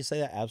 How do you say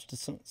that?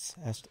 Abstinence?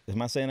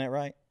 Am I saying that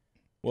right?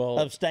 Well,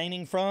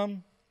 abstaining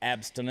from?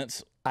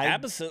 Abstinence.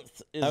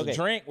 Absinthe is a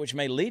drink which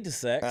may lead to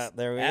sex.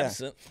 There we go.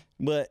 Absinthe.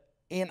 But,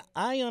 and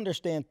I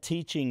understand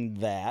teaching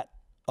that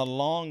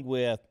along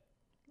with,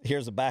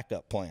 here's a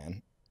backup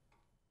plan.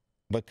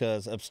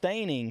 Because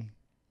abstaining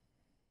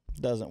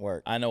doesn't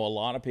work. I know a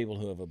lot of people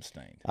who have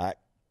abstained.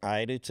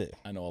 I do too.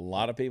 I know a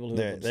lot of people who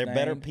have abstained. They're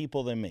better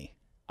people than me.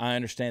 I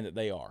understand that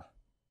they are.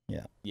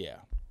 Yeah. Yeah.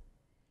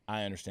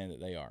 I understand that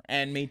they are.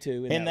 And me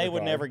too. And they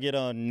would never get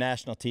on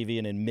national TV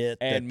and admit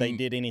that they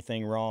did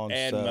anything wrong.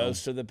 And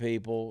most of the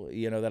people,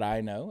 that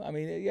I know, I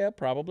mean, yeah,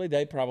 probably.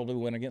 They probably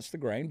went against the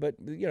grain. But,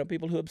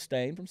 people who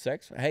abstain from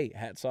sex, hey,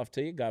 hats off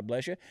to you. God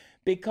bless you.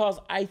 Because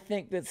I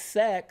think that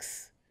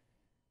sex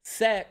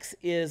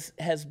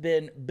has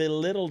been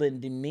belittled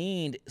and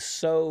demeaned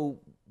so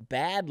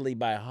badly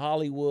by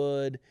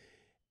Hollywood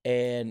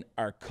and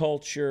our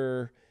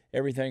culture,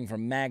 everything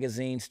from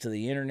magazines to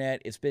the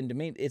internet. It's been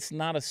demeaned. It's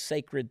not a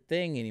sacred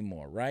thing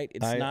anymore, right?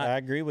 I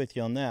agree with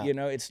you on that.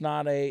 It's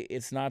not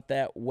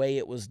that way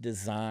it was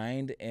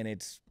designed, and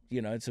it's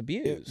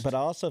abused. But I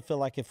also feel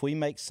like if we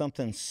make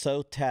something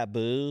so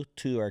taboo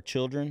to our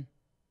children,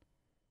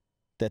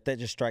 that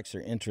just strikes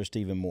their interest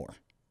even more.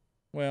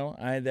 Well,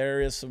 there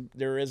is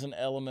an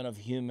element of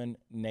human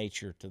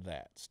nature to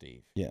that,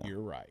 Steve. Yeah. You're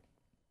right.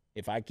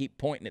 If I keep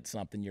pointing at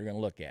something, you're going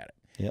to look at it.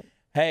 Yep.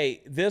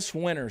 Hey, this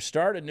winter,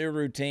 start a new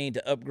routine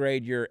to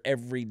upgrade your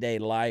everyday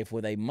life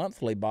with a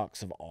monthly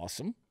box of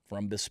awesome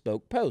from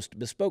Bespoke Post.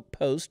 Bespoke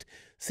Post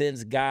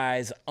sends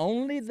guys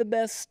only the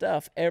best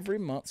stuff every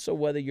month, so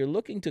whether you're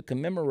looking to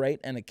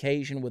commemorate an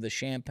occasion with a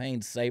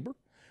champagne saber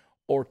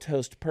or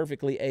toast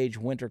perfectly aged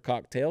winter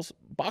cocktails,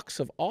 Box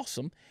of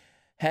Awesome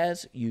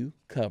has you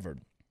covered.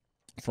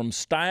 From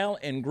style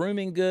and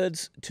grooming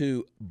goods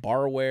to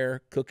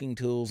barware, cooking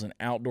tools, and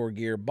outdoor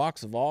gear,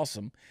 Box of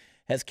Awesome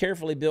has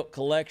carefully built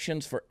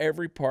collections for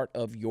every part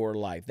of your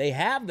life. They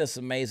have this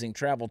amazing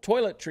travel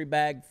toiletry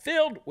bag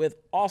filled with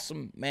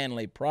awesome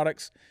manly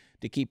products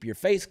to keep your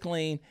face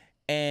clean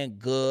and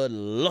good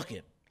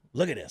looking.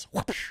 Look at this.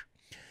 Whoosh.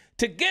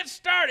 To get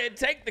started,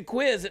 take the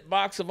quiz at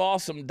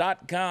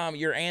boxofawesome.com.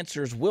 Your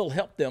answers will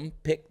help them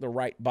pick the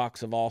right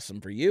Box of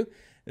Awesome for you.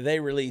 They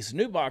release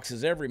new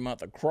boxes every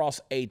month across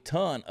a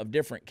ton of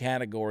different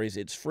categories.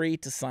 It's free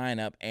to sign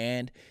up,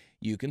 and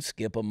you can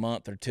skip a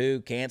month or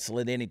two, cancel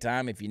it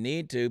anytime if you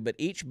need to, but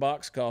each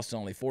box costs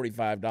only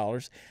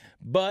 $45,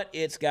 but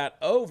it's got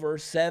over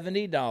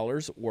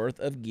 $70 worth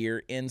of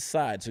gear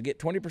inside. So get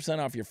 20%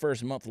 off your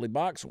first monthly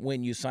box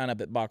when you sign up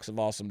at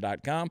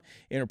boxofawesome.com.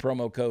 Enter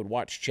promo code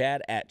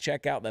WATCHCHAD at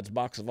checkout. That's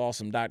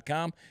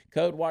boxofawesome.com.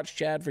 Code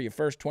WATCHCHAD for your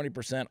first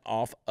 20%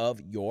 off of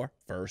your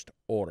first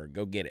order.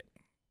 Go get it.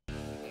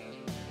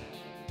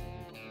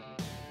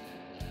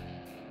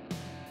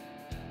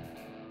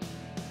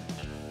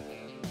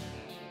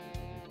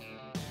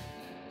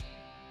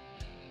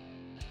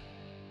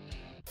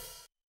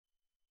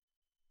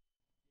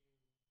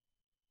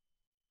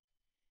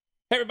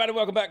 Hey, everybody,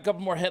 welcome back. A couple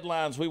more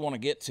headlines we want to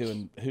get to,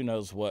 and who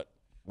knows what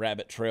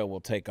rabbit trail we'll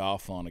take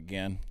off on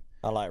again.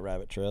 I like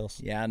rabbit trails.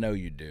 Yeah, I know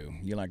you do.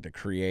 You like to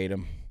create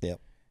them. Yep.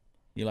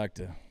 You like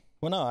to...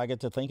 Well, no, I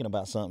get to thinking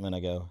about something, and I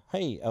go,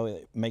 hey,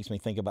 it makes me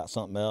think about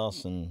something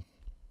else, and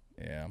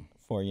yeah,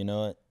 before you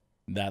know it.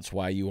 That's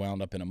why you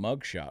wound up in a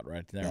mugshot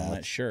right there on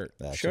that shirt.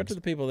 Show it to the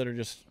people that are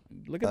just...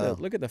 Look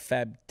at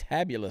the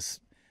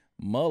fabulous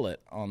mullet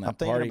on that I'm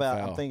thinking party about.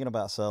 foul. I'm thinking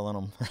about selling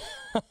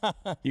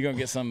them. You gonna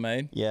get something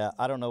made? Yeah,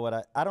 I don't know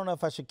I don't know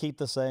if I should keep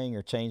the saying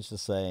or change the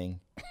saying,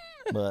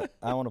 but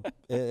I want to.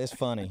 It's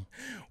funny.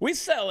 We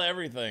sell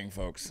everything,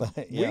 folks.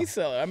 Yeah. We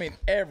sell. I mean,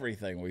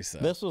 everything we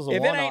sell. This was a if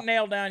it one-off- ain't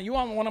nailed down, you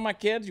want one of my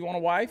kids? You want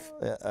a wife?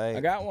 I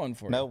got one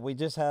for No, you. we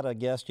just had a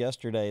guest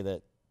yesterday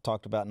that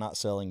talked about not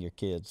selling your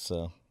kids,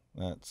 so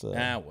that's. Well,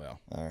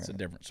 all it's a right.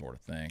 different sort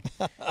of thing.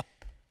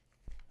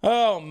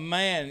 Oh,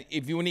 man,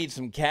 if you need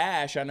some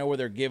cash, I know where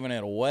they're giving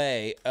it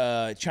away.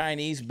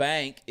 Chinese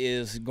bank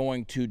is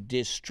going to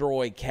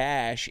destroy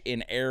cash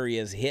in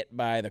areas hit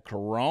by the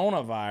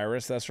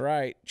coronavirus. That's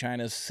right,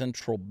 China's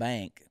central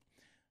bank.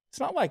 It's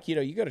not like,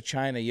 you go to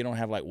China, you don't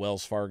have like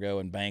Wells Fargo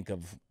and Bank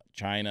of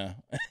China.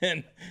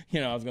 And,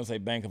 I was going to say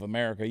Bank of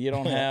America. You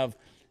don't have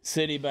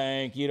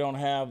Citibank. You don't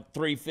have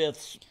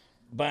 3/5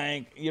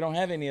 Bank. You don't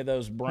have any of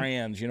those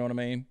brands. You know what I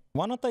mean?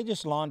 Why don't they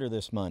just launder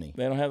this money?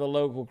 They don't have the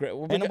local credit.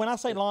 Well, And when I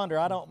say launder,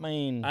 I don't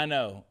mean. I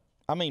know.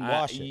 I mean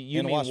wash it. You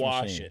in a mean washing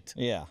wash machine. it.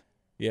 Yeah.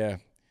 Yeah.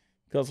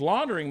 Because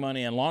laundering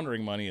money and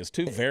laundering money is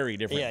two very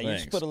different Yeah, things. you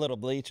just put a little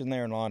bleach in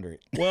there and launder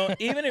it. Well,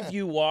 even if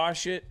you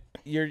wash it,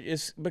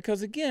 it's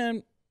because,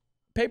 again,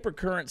 paper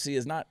currency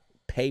is not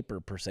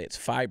paper per se. It's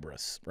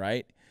fibrous,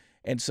 right?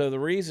 And so the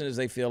reason is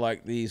they feel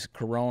like these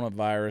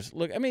coronavirus.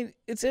 Look, I mean,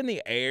 it's in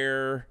the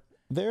air.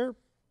 They're.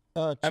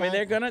 They're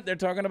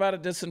talking about a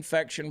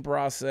disinfection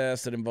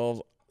process that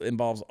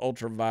involves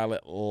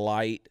ultraviolet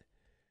light.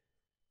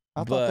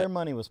 I thought their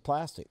money was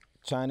plastic.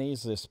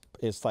 Chinese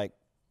is like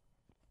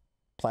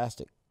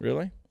plastic.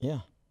 Really?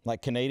 Yeah,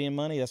 like Canadian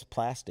money. That's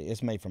plastic.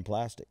 It's made from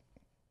plastic.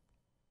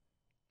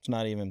 It's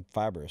not even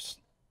fibrous.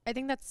 I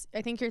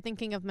think you're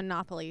thinking of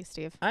Monopoly,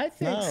 Steve. I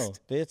think No,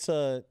 it's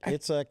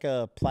like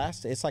a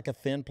plastic. It's like a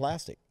thin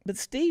plastic. But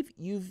Steve,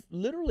 you've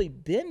literally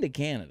been to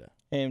Canada.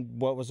 And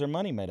what was their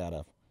money made out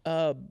of?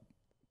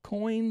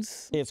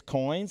 Coins It's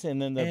coins,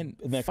 and then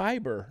the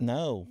fiber.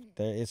 No,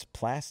 it's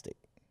plastic.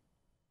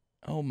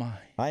 Oh my!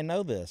 I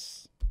know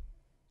this.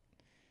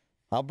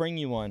 I'll bring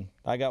you one.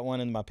 I got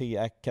one in my piggy.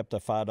 I kept a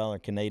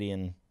 $5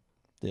 Canadian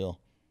deal.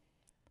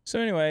 So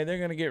anyway, they're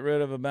going to get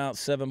rid of about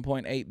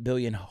 7.8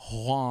 billion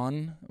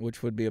yuan,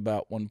 which would be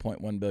about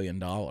 $1.1 billion.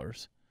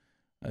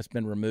 That's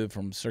been removed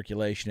from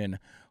circulation in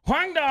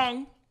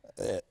Guangdong.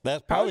 That's How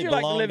would probably you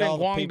like to belonged live to in all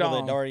the people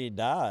Guangdong? that already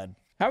died.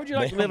 How would you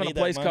like They to live don't in a need that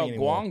place money called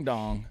anymore.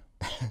 Guangdong?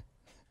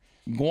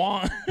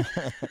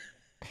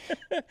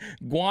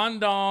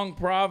 Guangdong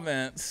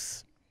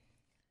province.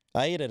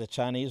 I ate at a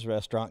Chinese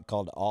restaurant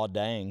called Aw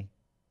Dang.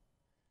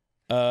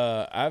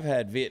 I've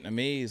had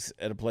Vietnamese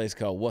at a place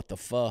called What the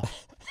Fuck.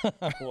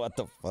 What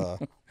the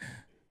fuck?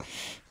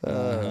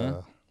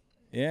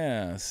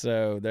 Yeah,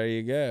 so there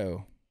you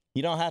go.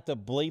 You don't have to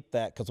bleep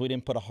that because we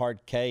didn't put a hard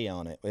K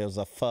on it. It was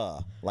a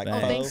pho. Like Oh,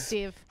 pho. Thanks,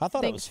 Steve. I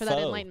thought it Thanks was for that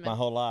pho enlightenment. my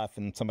whole life,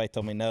 and somebody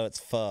told me, no, it's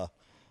pho.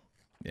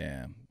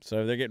 Yeah,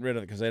 so they're getting rid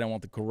of it because they don't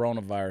want the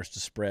coronavirus to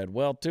spread.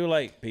 Well, too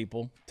late,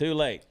 people. Too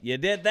late. You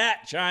did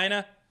that,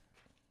 China.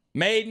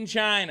 Made in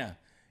China.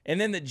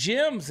 And then the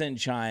gyms in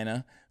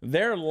China,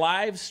 they're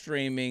live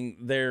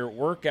streaming their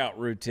workout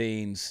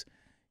routines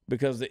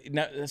because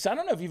so I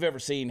don't know if you've ever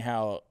seen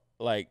how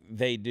like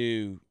they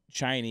do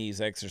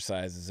Chinese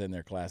exercises in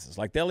their classes.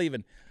 Like a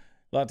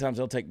lot of times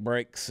they'll take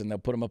breaks and they'll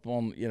put them up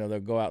on, they'll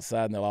go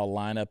outside and they'll all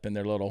line up in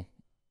their little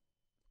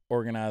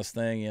organized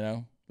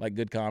thing, like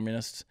good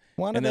communists.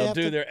 And they'll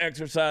do their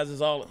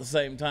exercises all at the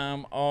same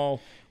time, all,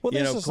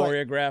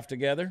 choreographed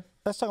together.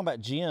 That's talking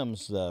about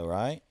gyms, though,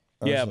 right?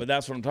 Yeah, but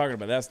that's what I'm talking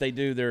about. They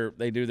do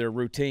their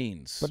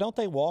routines. But don't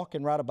they walk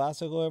and ride a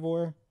bicycle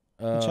everywhere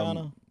in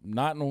China?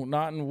 Not in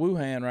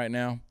Wuhan right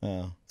now.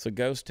 Oh. It's a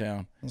ghost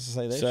town.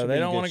 So they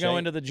don't want to go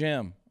into the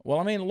gym. Well,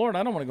 I mean, Lord,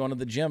 I don't want to go into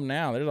the gym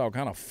now. There's all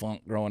kind of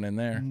funk growing in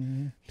there.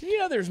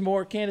 Mm-hmm. There's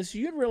more, Candace.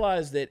 You'd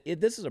realize that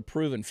this is a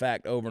proven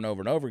fact over and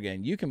over and over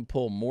again. You can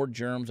pull more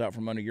germs out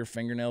from under your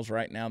fingernails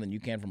right now than you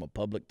can from a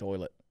public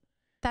toilet.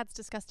 That's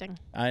disgusting.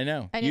 I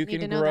know. I didn't You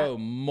need can to know grow that.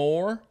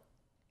 more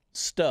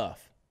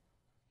stuff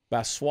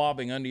by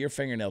swabbing under your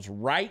fingernails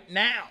right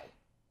now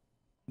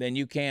than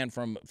you can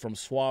from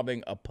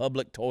swabbing a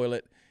public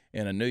toilet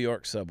in a New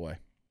York subway.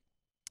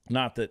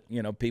 Not that,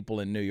 people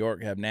in New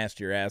York have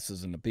nastier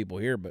asses than the people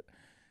here, but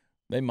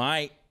they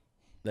might.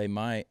 They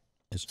might.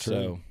 It's true.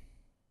 So,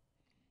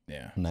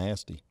 yeah.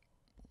 Nasty.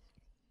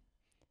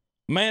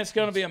 Man, it's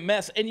going to be a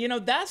mess. And,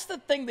 that's the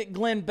thing that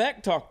Glenn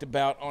Beck talked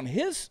about on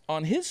his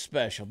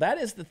special. That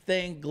is the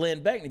thing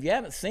Glenn Beck, and if you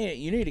haven't seen it,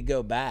 you need to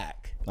go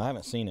back. I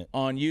haven't seen it.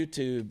 On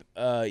YouTube.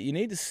 You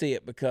need to see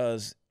it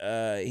because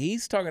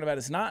he's talking about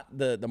it's not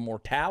the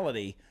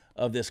mortality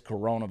of this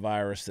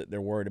coronavirus that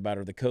they're worried about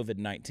or the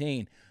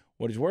COVID-19.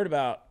 What he's worried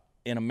about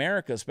in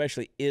America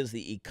especially is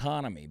the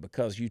economy,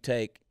 because you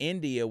take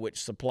India, which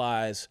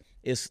supplies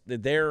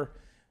their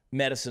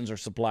medicines are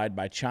supplied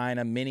by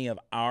China. Many of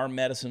our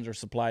medicines are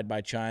supplied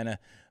by China.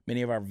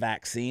 Many of our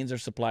vaccines are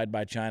supplied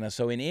by China.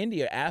 So in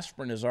India,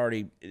 aspirin is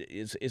already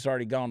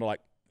gone to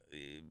like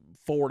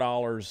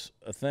 $4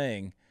 a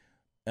thing,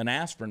 an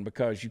aspirin,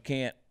 because you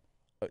can't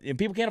and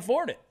people can't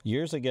afford it.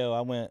 Years ago,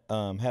 I went,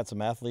 had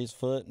some athlete's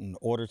foot and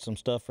ordered some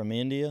stuff from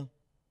India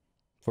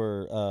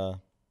for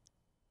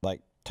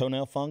like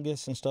toenail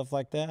fungus and stuff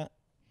like that.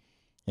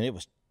 And it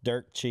was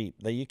dirt cheap.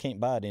 You can't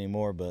buy it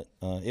anymore, but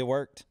it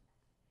worked.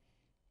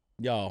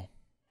 Y'all,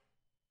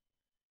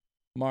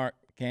 Mark,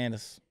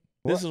 Candace,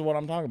 this is what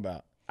I'm talking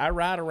about. I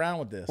ride around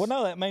with this. Well,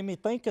 no, that made me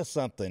think of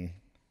something.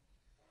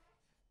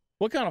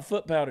 What kind of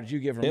foot powder did you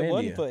get from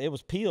India? It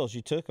was peels.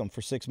 You took them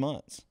for 6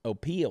 months. Oh,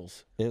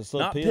 peels. It's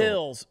not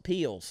pills.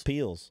 Peels.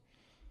 Peels.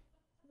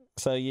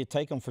 So you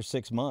take them for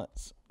 6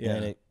 months. Yeah.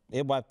 And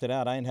it wiped it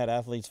out. I ain't had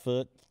athlete's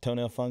foot,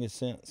 toenail fungus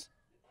since.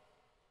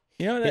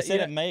 You know that It said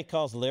it may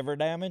cause liver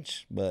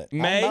damage, but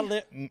my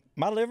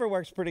liver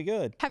works pretty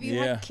good. Have you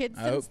had kids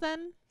since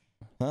then?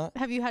 Huh?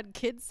 Have you had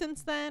kids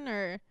since then,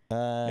 or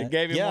they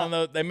gave you one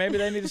of those? Maybe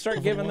they need to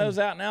start giving those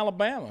out in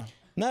Alabama.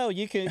 No,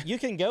 you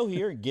can go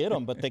here and get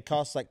them, but they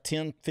cost like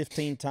 10,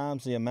 15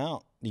 times the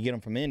amount. You get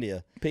them from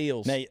India.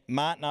 Peels. They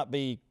might not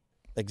be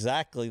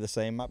exactly the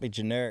same. Might be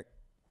generic.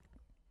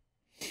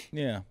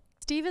 Yeah.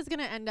 Steve is going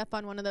to end up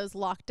on one of those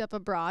Locked Up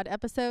Abroad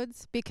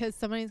episodes because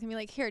somebody's going to be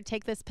like, here,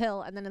 take this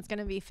pill. And then it's going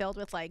to be filled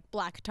with like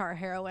black tar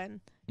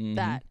heroin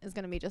that is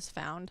going to be just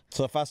found.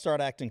 So if I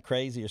start acting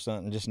crazy or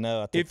something, just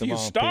know I took the wrong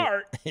wrong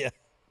start. Yeah.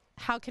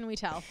 How can we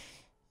tell?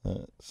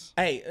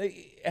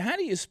 Hey, how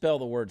do you spell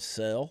the word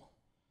sell?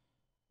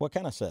 What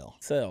kind of sell?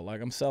 Sell, like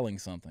I'm selling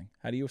something.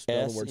 How do you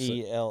spell the word sell?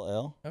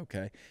 S-E-L-L.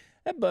 Okay.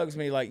 That bugs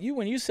me. Like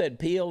when you said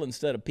peel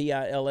instead of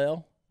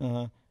P-I-L-L.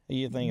 Uh-huh.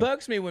 You think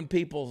bugs me when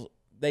people,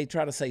 they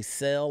try to say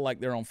sell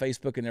like they're on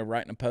Facebook and they're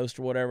writing a post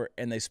or whatever,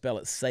 and they spell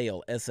it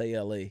sale,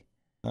 S-A-L-E.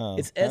 Oh,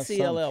 it's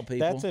S-E-L-L,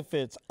 people. That's if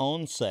it's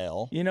on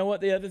sale. You know what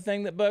the other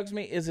thing that bugs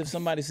me is if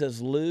somebody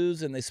says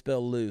lose and they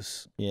spell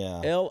loose.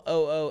 Yeah.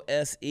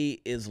 L-O-O-S-E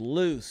is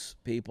loose,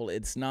 people.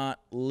 It's not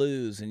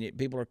lose. And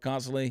people are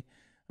constantly,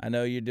 I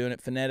know you're doing it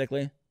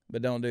phonetically,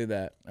 but don't do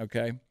that,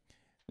 okay?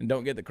 And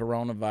don't get the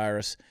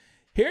coronavirus.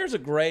 Here's a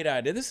great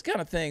idea. This is the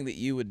kind of thing that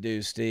you would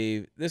do,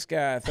 Steve. This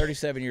guy,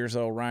 37 years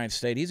old, Ryan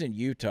State, he's in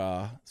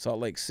Utah, Salt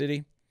Lake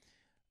City.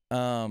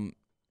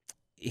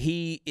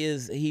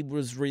 He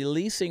was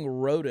releasing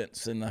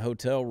rodents in the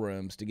hotel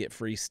rooms to get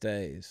free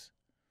stays.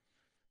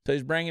 So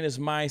he's bringing his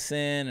mice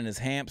in and his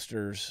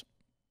hamsters.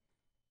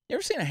 You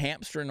ever seen a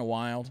hamster in the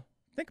wild?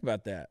 Think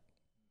about that.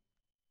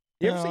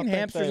 You ever seen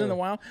hamsters in the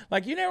wild?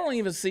 Like, you never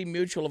even see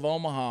Mutual of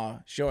Omaha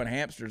showing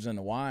hamsters in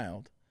the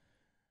wild.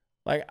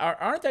 Like,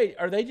 are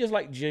they just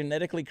like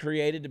genetically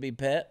created to be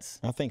pets?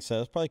 I think so.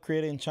 It's probably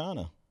created in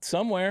China.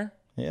 Somewhere.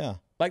 Yeah.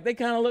 Like, they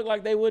kind of look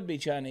like they would be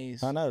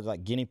Chinese. I know,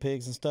 like guinea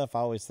pigs and stuff. I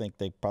always think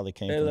they probably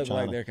came from China. They look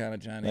like they're kind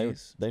of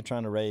Chinese. They're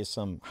trying to raise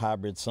some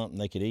hybrid something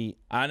they could eat.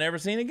 I never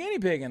seen a guinea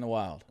pig in the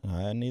wild.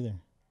 I hadn't either.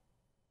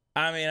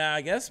 I mean,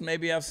 I guess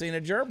maybe I've seen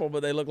a gerbil,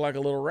 but they look like a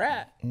little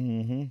rat.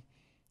 Mm-hmm.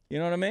 You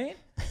know what I mean?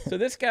 So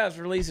this guy's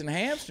releasing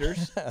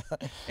hamsters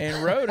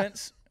and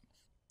rodents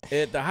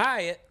at the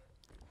Hyatt,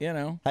 you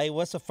know. Hey,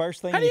 what's the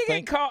first thing How do you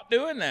get caught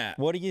doing that?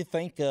 What do you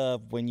think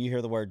of when you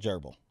hear the word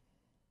gerbil?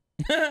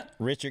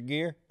 Richard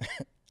Gere?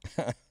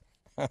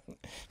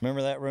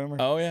 Remember that rumor?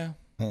 Oh, yeah.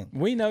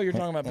 We know you're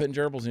talking about putting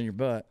gerbils in your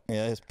butt.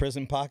 Yeah, his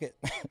prison pocket.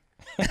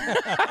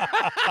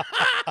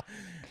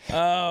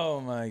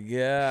 Oh, my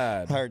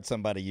God. I heard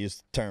somebody use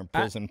the term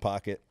prison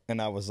pocket,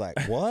 and I was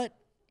like, what?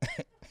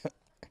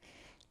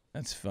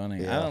 That's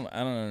funny. Yeah.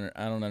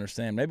 I don't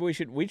understand. Maybe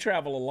we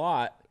travel a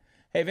lot.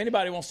 Hey, if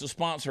anybody wants to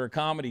sponsor a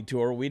comedy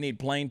tour, we need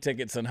plane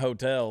tickets and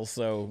hotels.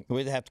 So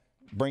we'd have to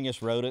bring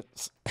us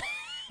rodents.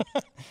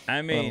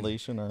 I mean,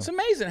 it's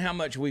amazing how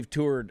much we've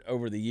toured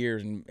over the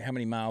years and how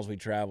many miles we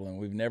travel, and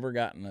we've never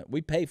gotten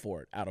we pay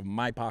for it out of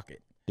my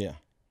pocket. Yeah.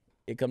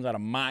 It comes out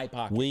of my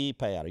pocket. We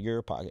pay out of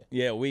your pocket.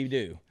 Yeah, we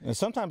do. And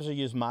sometimes I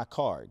use my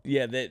card.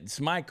 Yeah, that's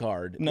my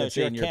card. No, that's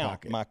it's in your your account,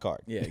 pocket. my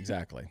card. Yeah,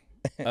 exactly.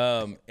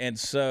 And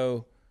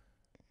so,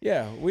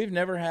 yeah, we've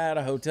never had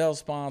a hotel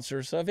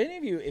sponsor. So if any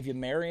of you, if you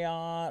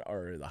Marriott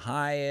or the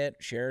Hyatt,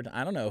 Sheraton,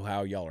 I don't know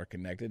how y'all are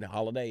connected,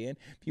 Holiday Inn.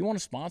 If you want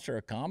to sponsor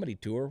a comedy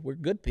tour, we're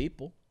good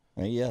people.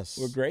 Yes.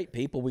 We're great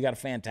people. We got a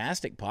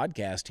fantastic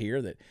podcast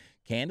here that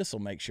Candace will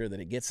make sure that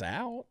it gets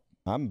out.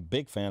 I'm a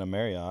big fan of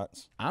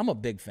Marriott's. I'm a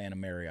big fan of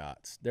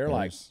Marriott's. They're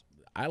like,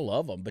 I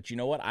love them. But you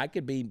know what? I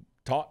could be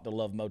taught to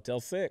love Motel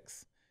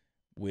 6.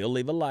 We'll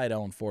leave a light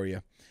on for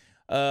you.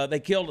 They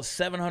killed a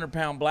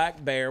 700-pound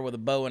black bear with a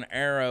bow and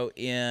arrow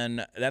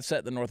that's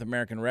at the North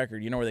American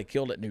record. You know where they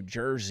killed it? New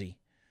Jersey.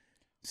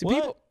 See,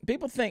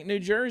 people think New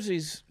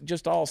Jersey's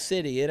just all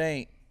city. It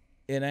ain't.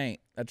 It ain't.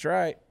 That's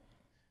right.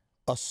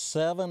 A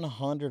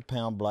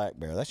 700-pound black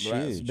bear. That's huge.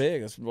 It's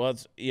big.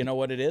 You know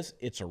what it is?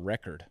 It's a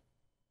record.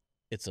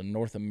 It's a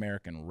North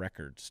American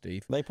record,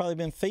 Steve. They've probably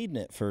been feeding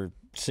it for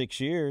 6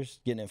 years,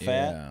 getting it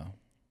fat. Yeah.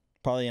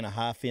 Probably in a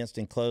high-fenced,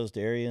 enclosed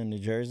area in New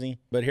Jersey.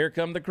 But here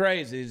come the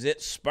crazies.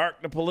 It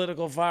sparked a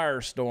political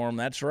firestorm.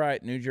 That's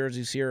right, New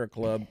Jersey Sierra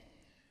Club.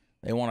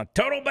 They want a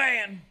total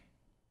ban.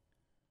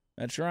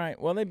 That's right.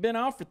 Well, they've been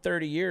off for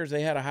 30 years.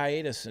 They had a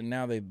hiatus, and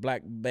now the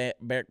black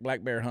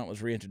bear hunt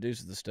was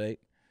reintroduced to the state.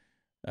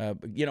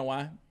 You know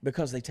why?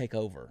 Because they take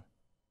over.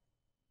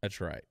 That's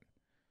right.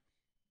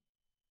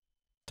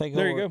 Take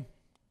There over. you go.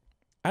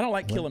 I don't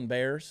like killing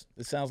bears.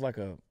 It sounds like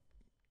a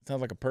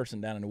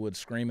person down in the woods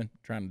screaming,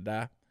 trying to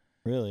die.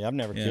 Really? I've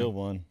never killed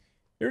one.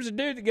 There's a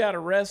dude that got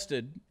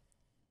arrested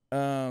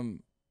in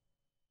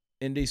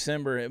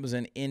December. It was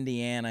in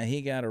Indiana.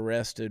 He got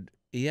arrested.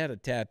 He had a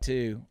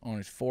tattoo on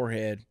his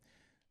forehead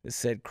that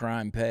said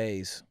 "Crime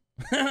pays."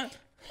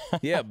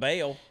 Yeah,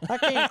 bail. I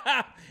can't.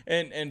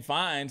 and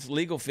fines,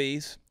 legal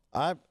fees.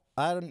 I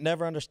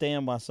never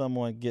understand why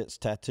someone gets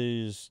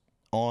tattoos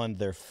on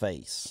their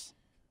face.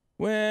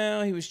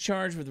 Well, he was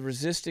charged with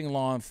resisting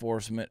law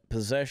enforcement,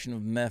 possession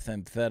of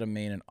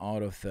methamphetamine, and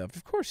auto theft.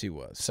 Of course he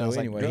was. So Sounds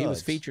like anyway, he was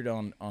drugs. featured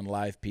on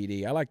Live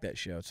PD. I like that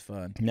show. It's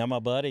fun. Now, my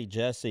buddy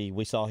Jesse,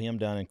 we saw him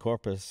down in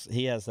Corpus.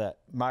 He has that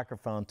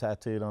microphone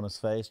tattooed on his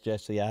face,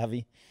 Jesse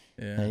Ivy.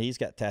 Yeah. And he's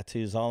got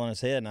tattoos all on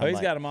his head. And Oh, I'm he's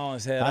like, got them all on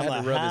his head. I I'm had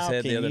like, to rub his how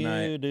head the other can you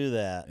night. do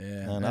that? Yeah,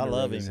 And I I had to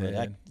love rub him, his but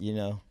head. you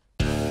know.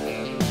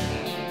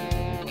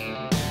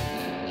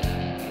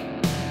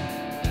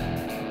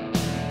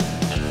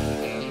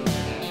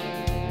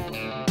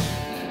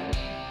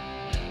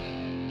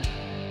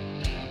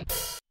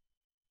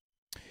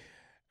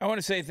 I want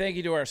to say thank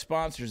you to our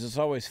sponsors. It's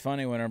always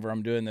funny whenever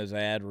I'm doing those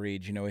ad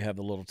reads. You know, we have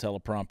the little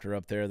teleprompter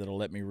up there that'll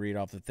let me read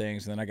off the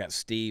things. And then I got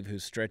Steve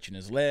who's stretching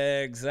his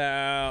legs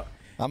out.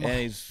 And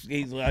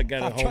he's like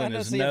got I'm it holding trying to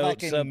his see if I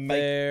notes can up make-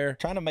 there.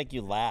 Trying to make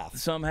you laugh.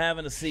 So I'm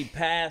having to see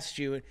past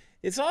you.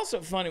 It's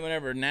also funny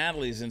whenever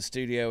Natalie's in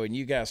studio and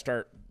you guys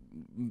start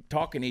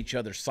talking to each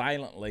other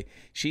silently.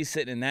 She's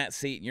sitting in that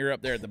seat and you're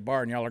up there at the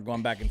bar and y'all are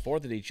going back and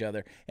forth at each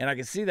other. And I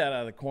can see that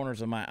out of the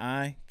corners of my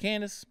eye.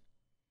 Candace,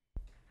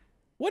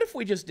 what if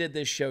we just did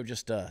this show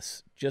just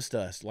us? Just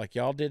us. Like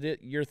y'all did it,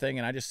 your thing,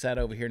 and I just sat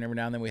over here and every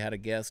now and then we had a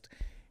guest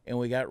and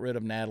we got rid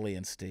of Natalie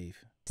and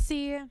Steve.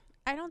 See,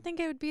 I don't think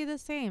it would be the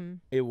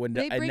same. It would,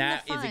 They and bring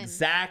that the is fun.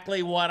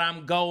 exactly what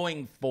I'm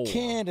going for.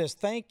 Candace,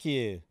 thank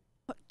you.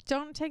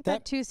 Don't take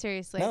that too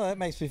seriously. No, that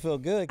makes me feel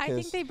good. I 'cause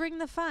think they bring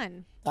the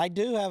fun. I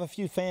do have a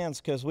few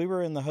fans because we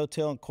were in the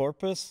hotel in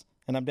Corpus,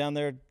 and I'm down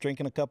there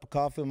drinking a cup of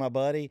coffee with my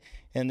buddy,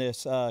 and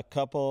this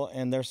couple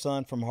and their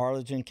son from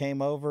Harlingen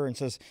came over and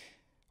says,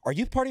 "Are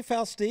you Party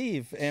Foul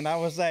Steve?" And I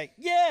was like,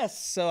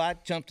 "Yes." So I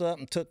jumped up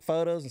and took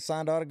photos and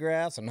signed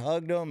autographs and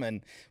hugged them,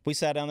 and we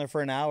sat down there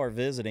for an hour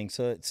visiting.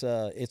 So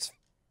it's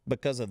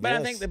because of But this.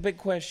 I think the big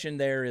question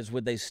there is,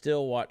 would they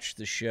still watch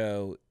the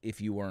show if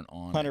you weren't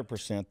on?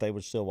 100% they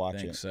would still watch I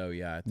think it. so.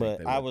 Yeah, I think But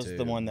they I would was too,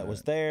 the one that but-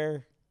 was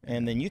there,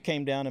 and then you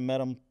came down and met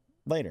them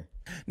later.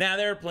 Now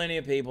there are plenty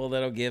of people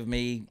that'll give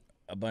me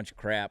a bunch of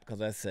crap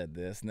because I said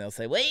this, and they'll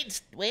say, "Wait,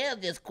 well,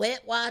 just quit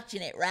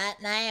watching it right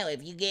now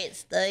if you get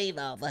Steve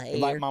off of here."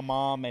 Like my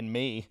mom and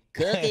me.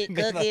 Cookie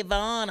Be like,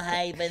 Von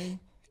Haven.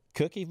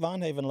 Cookie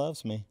Von Haven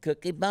loves me.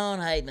 Cookie Von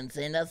Haven,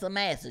 send us a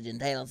message and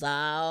tell us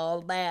all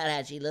about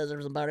how she loves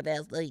her some Party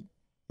Foul Steve.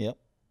 Yep.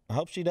 I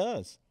hope she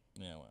does.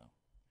 Yeah, well.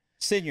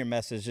 Send your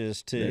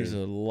messages to There's a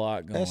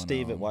lot going on. that's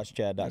Steve at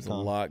watchchad.com. There's a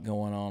lot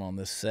going on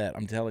this set.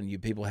 I'm telling you,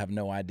 people have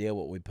no idea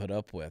what we put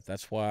up with.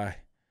 That's why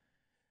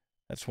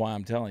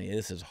I'm telling you,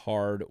 this is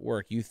hard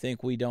work. You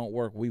think we don't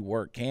work, we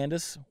work.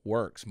 Candace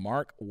works.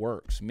 Mark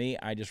works. Me,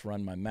 I just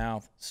run my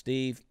mouth.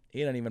 Steve,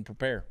 he doesn't even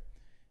prepare.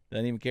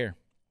 Doesn't even care.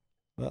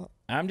 Well,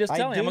 I'm just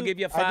telling you, I'm going to give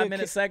you a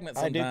 5-minute segment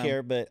sometime. I do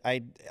care, but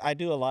I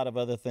do a lot of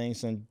other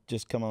things and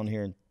just come on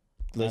here and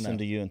listen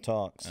to you and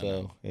talk.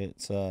 So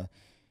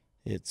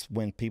it's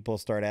when people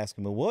start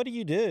asking me, "What do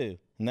you do?"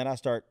 And then I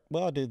start,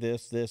 "Well, I do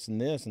this, this, and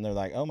this," and they're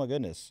like, "Oh my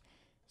goodness!"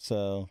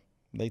 So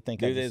they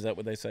think Is that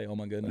what they say? Oh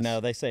my goodness. No,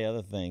 they say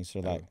other things.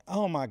 They're like,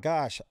 "Oh my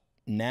gosh,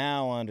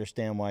 now I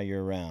understand why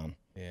you're around."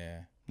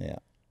 Yeah. Yeah.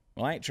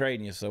 Well, I ain't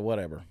trading you, so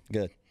whatever.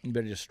 Good. You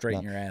better just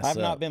straighten your ass I've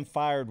up. not been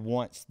fired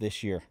once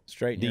this year.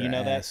 Straighten Do your you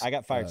know ass that? I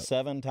got fired up.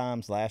 7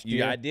 times last year.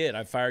 Yeah, I did.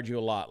 I fired you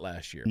a lot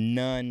last year.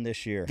 None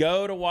this year.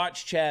 Go to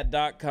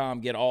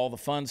watchchad.com. Get all the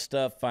fun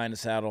stuff. Find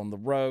us out on the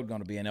road.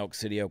 Going to be in Elk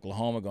City,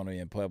 Oklahoma. Going to be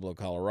in Pueblo,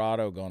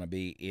 Colorado. Going to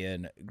be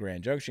in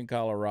Grand Junction,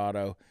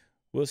 Colorado.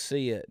 We'll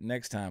see you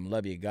next time.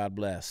 Love you. God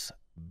bless.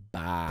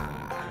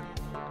 Bye.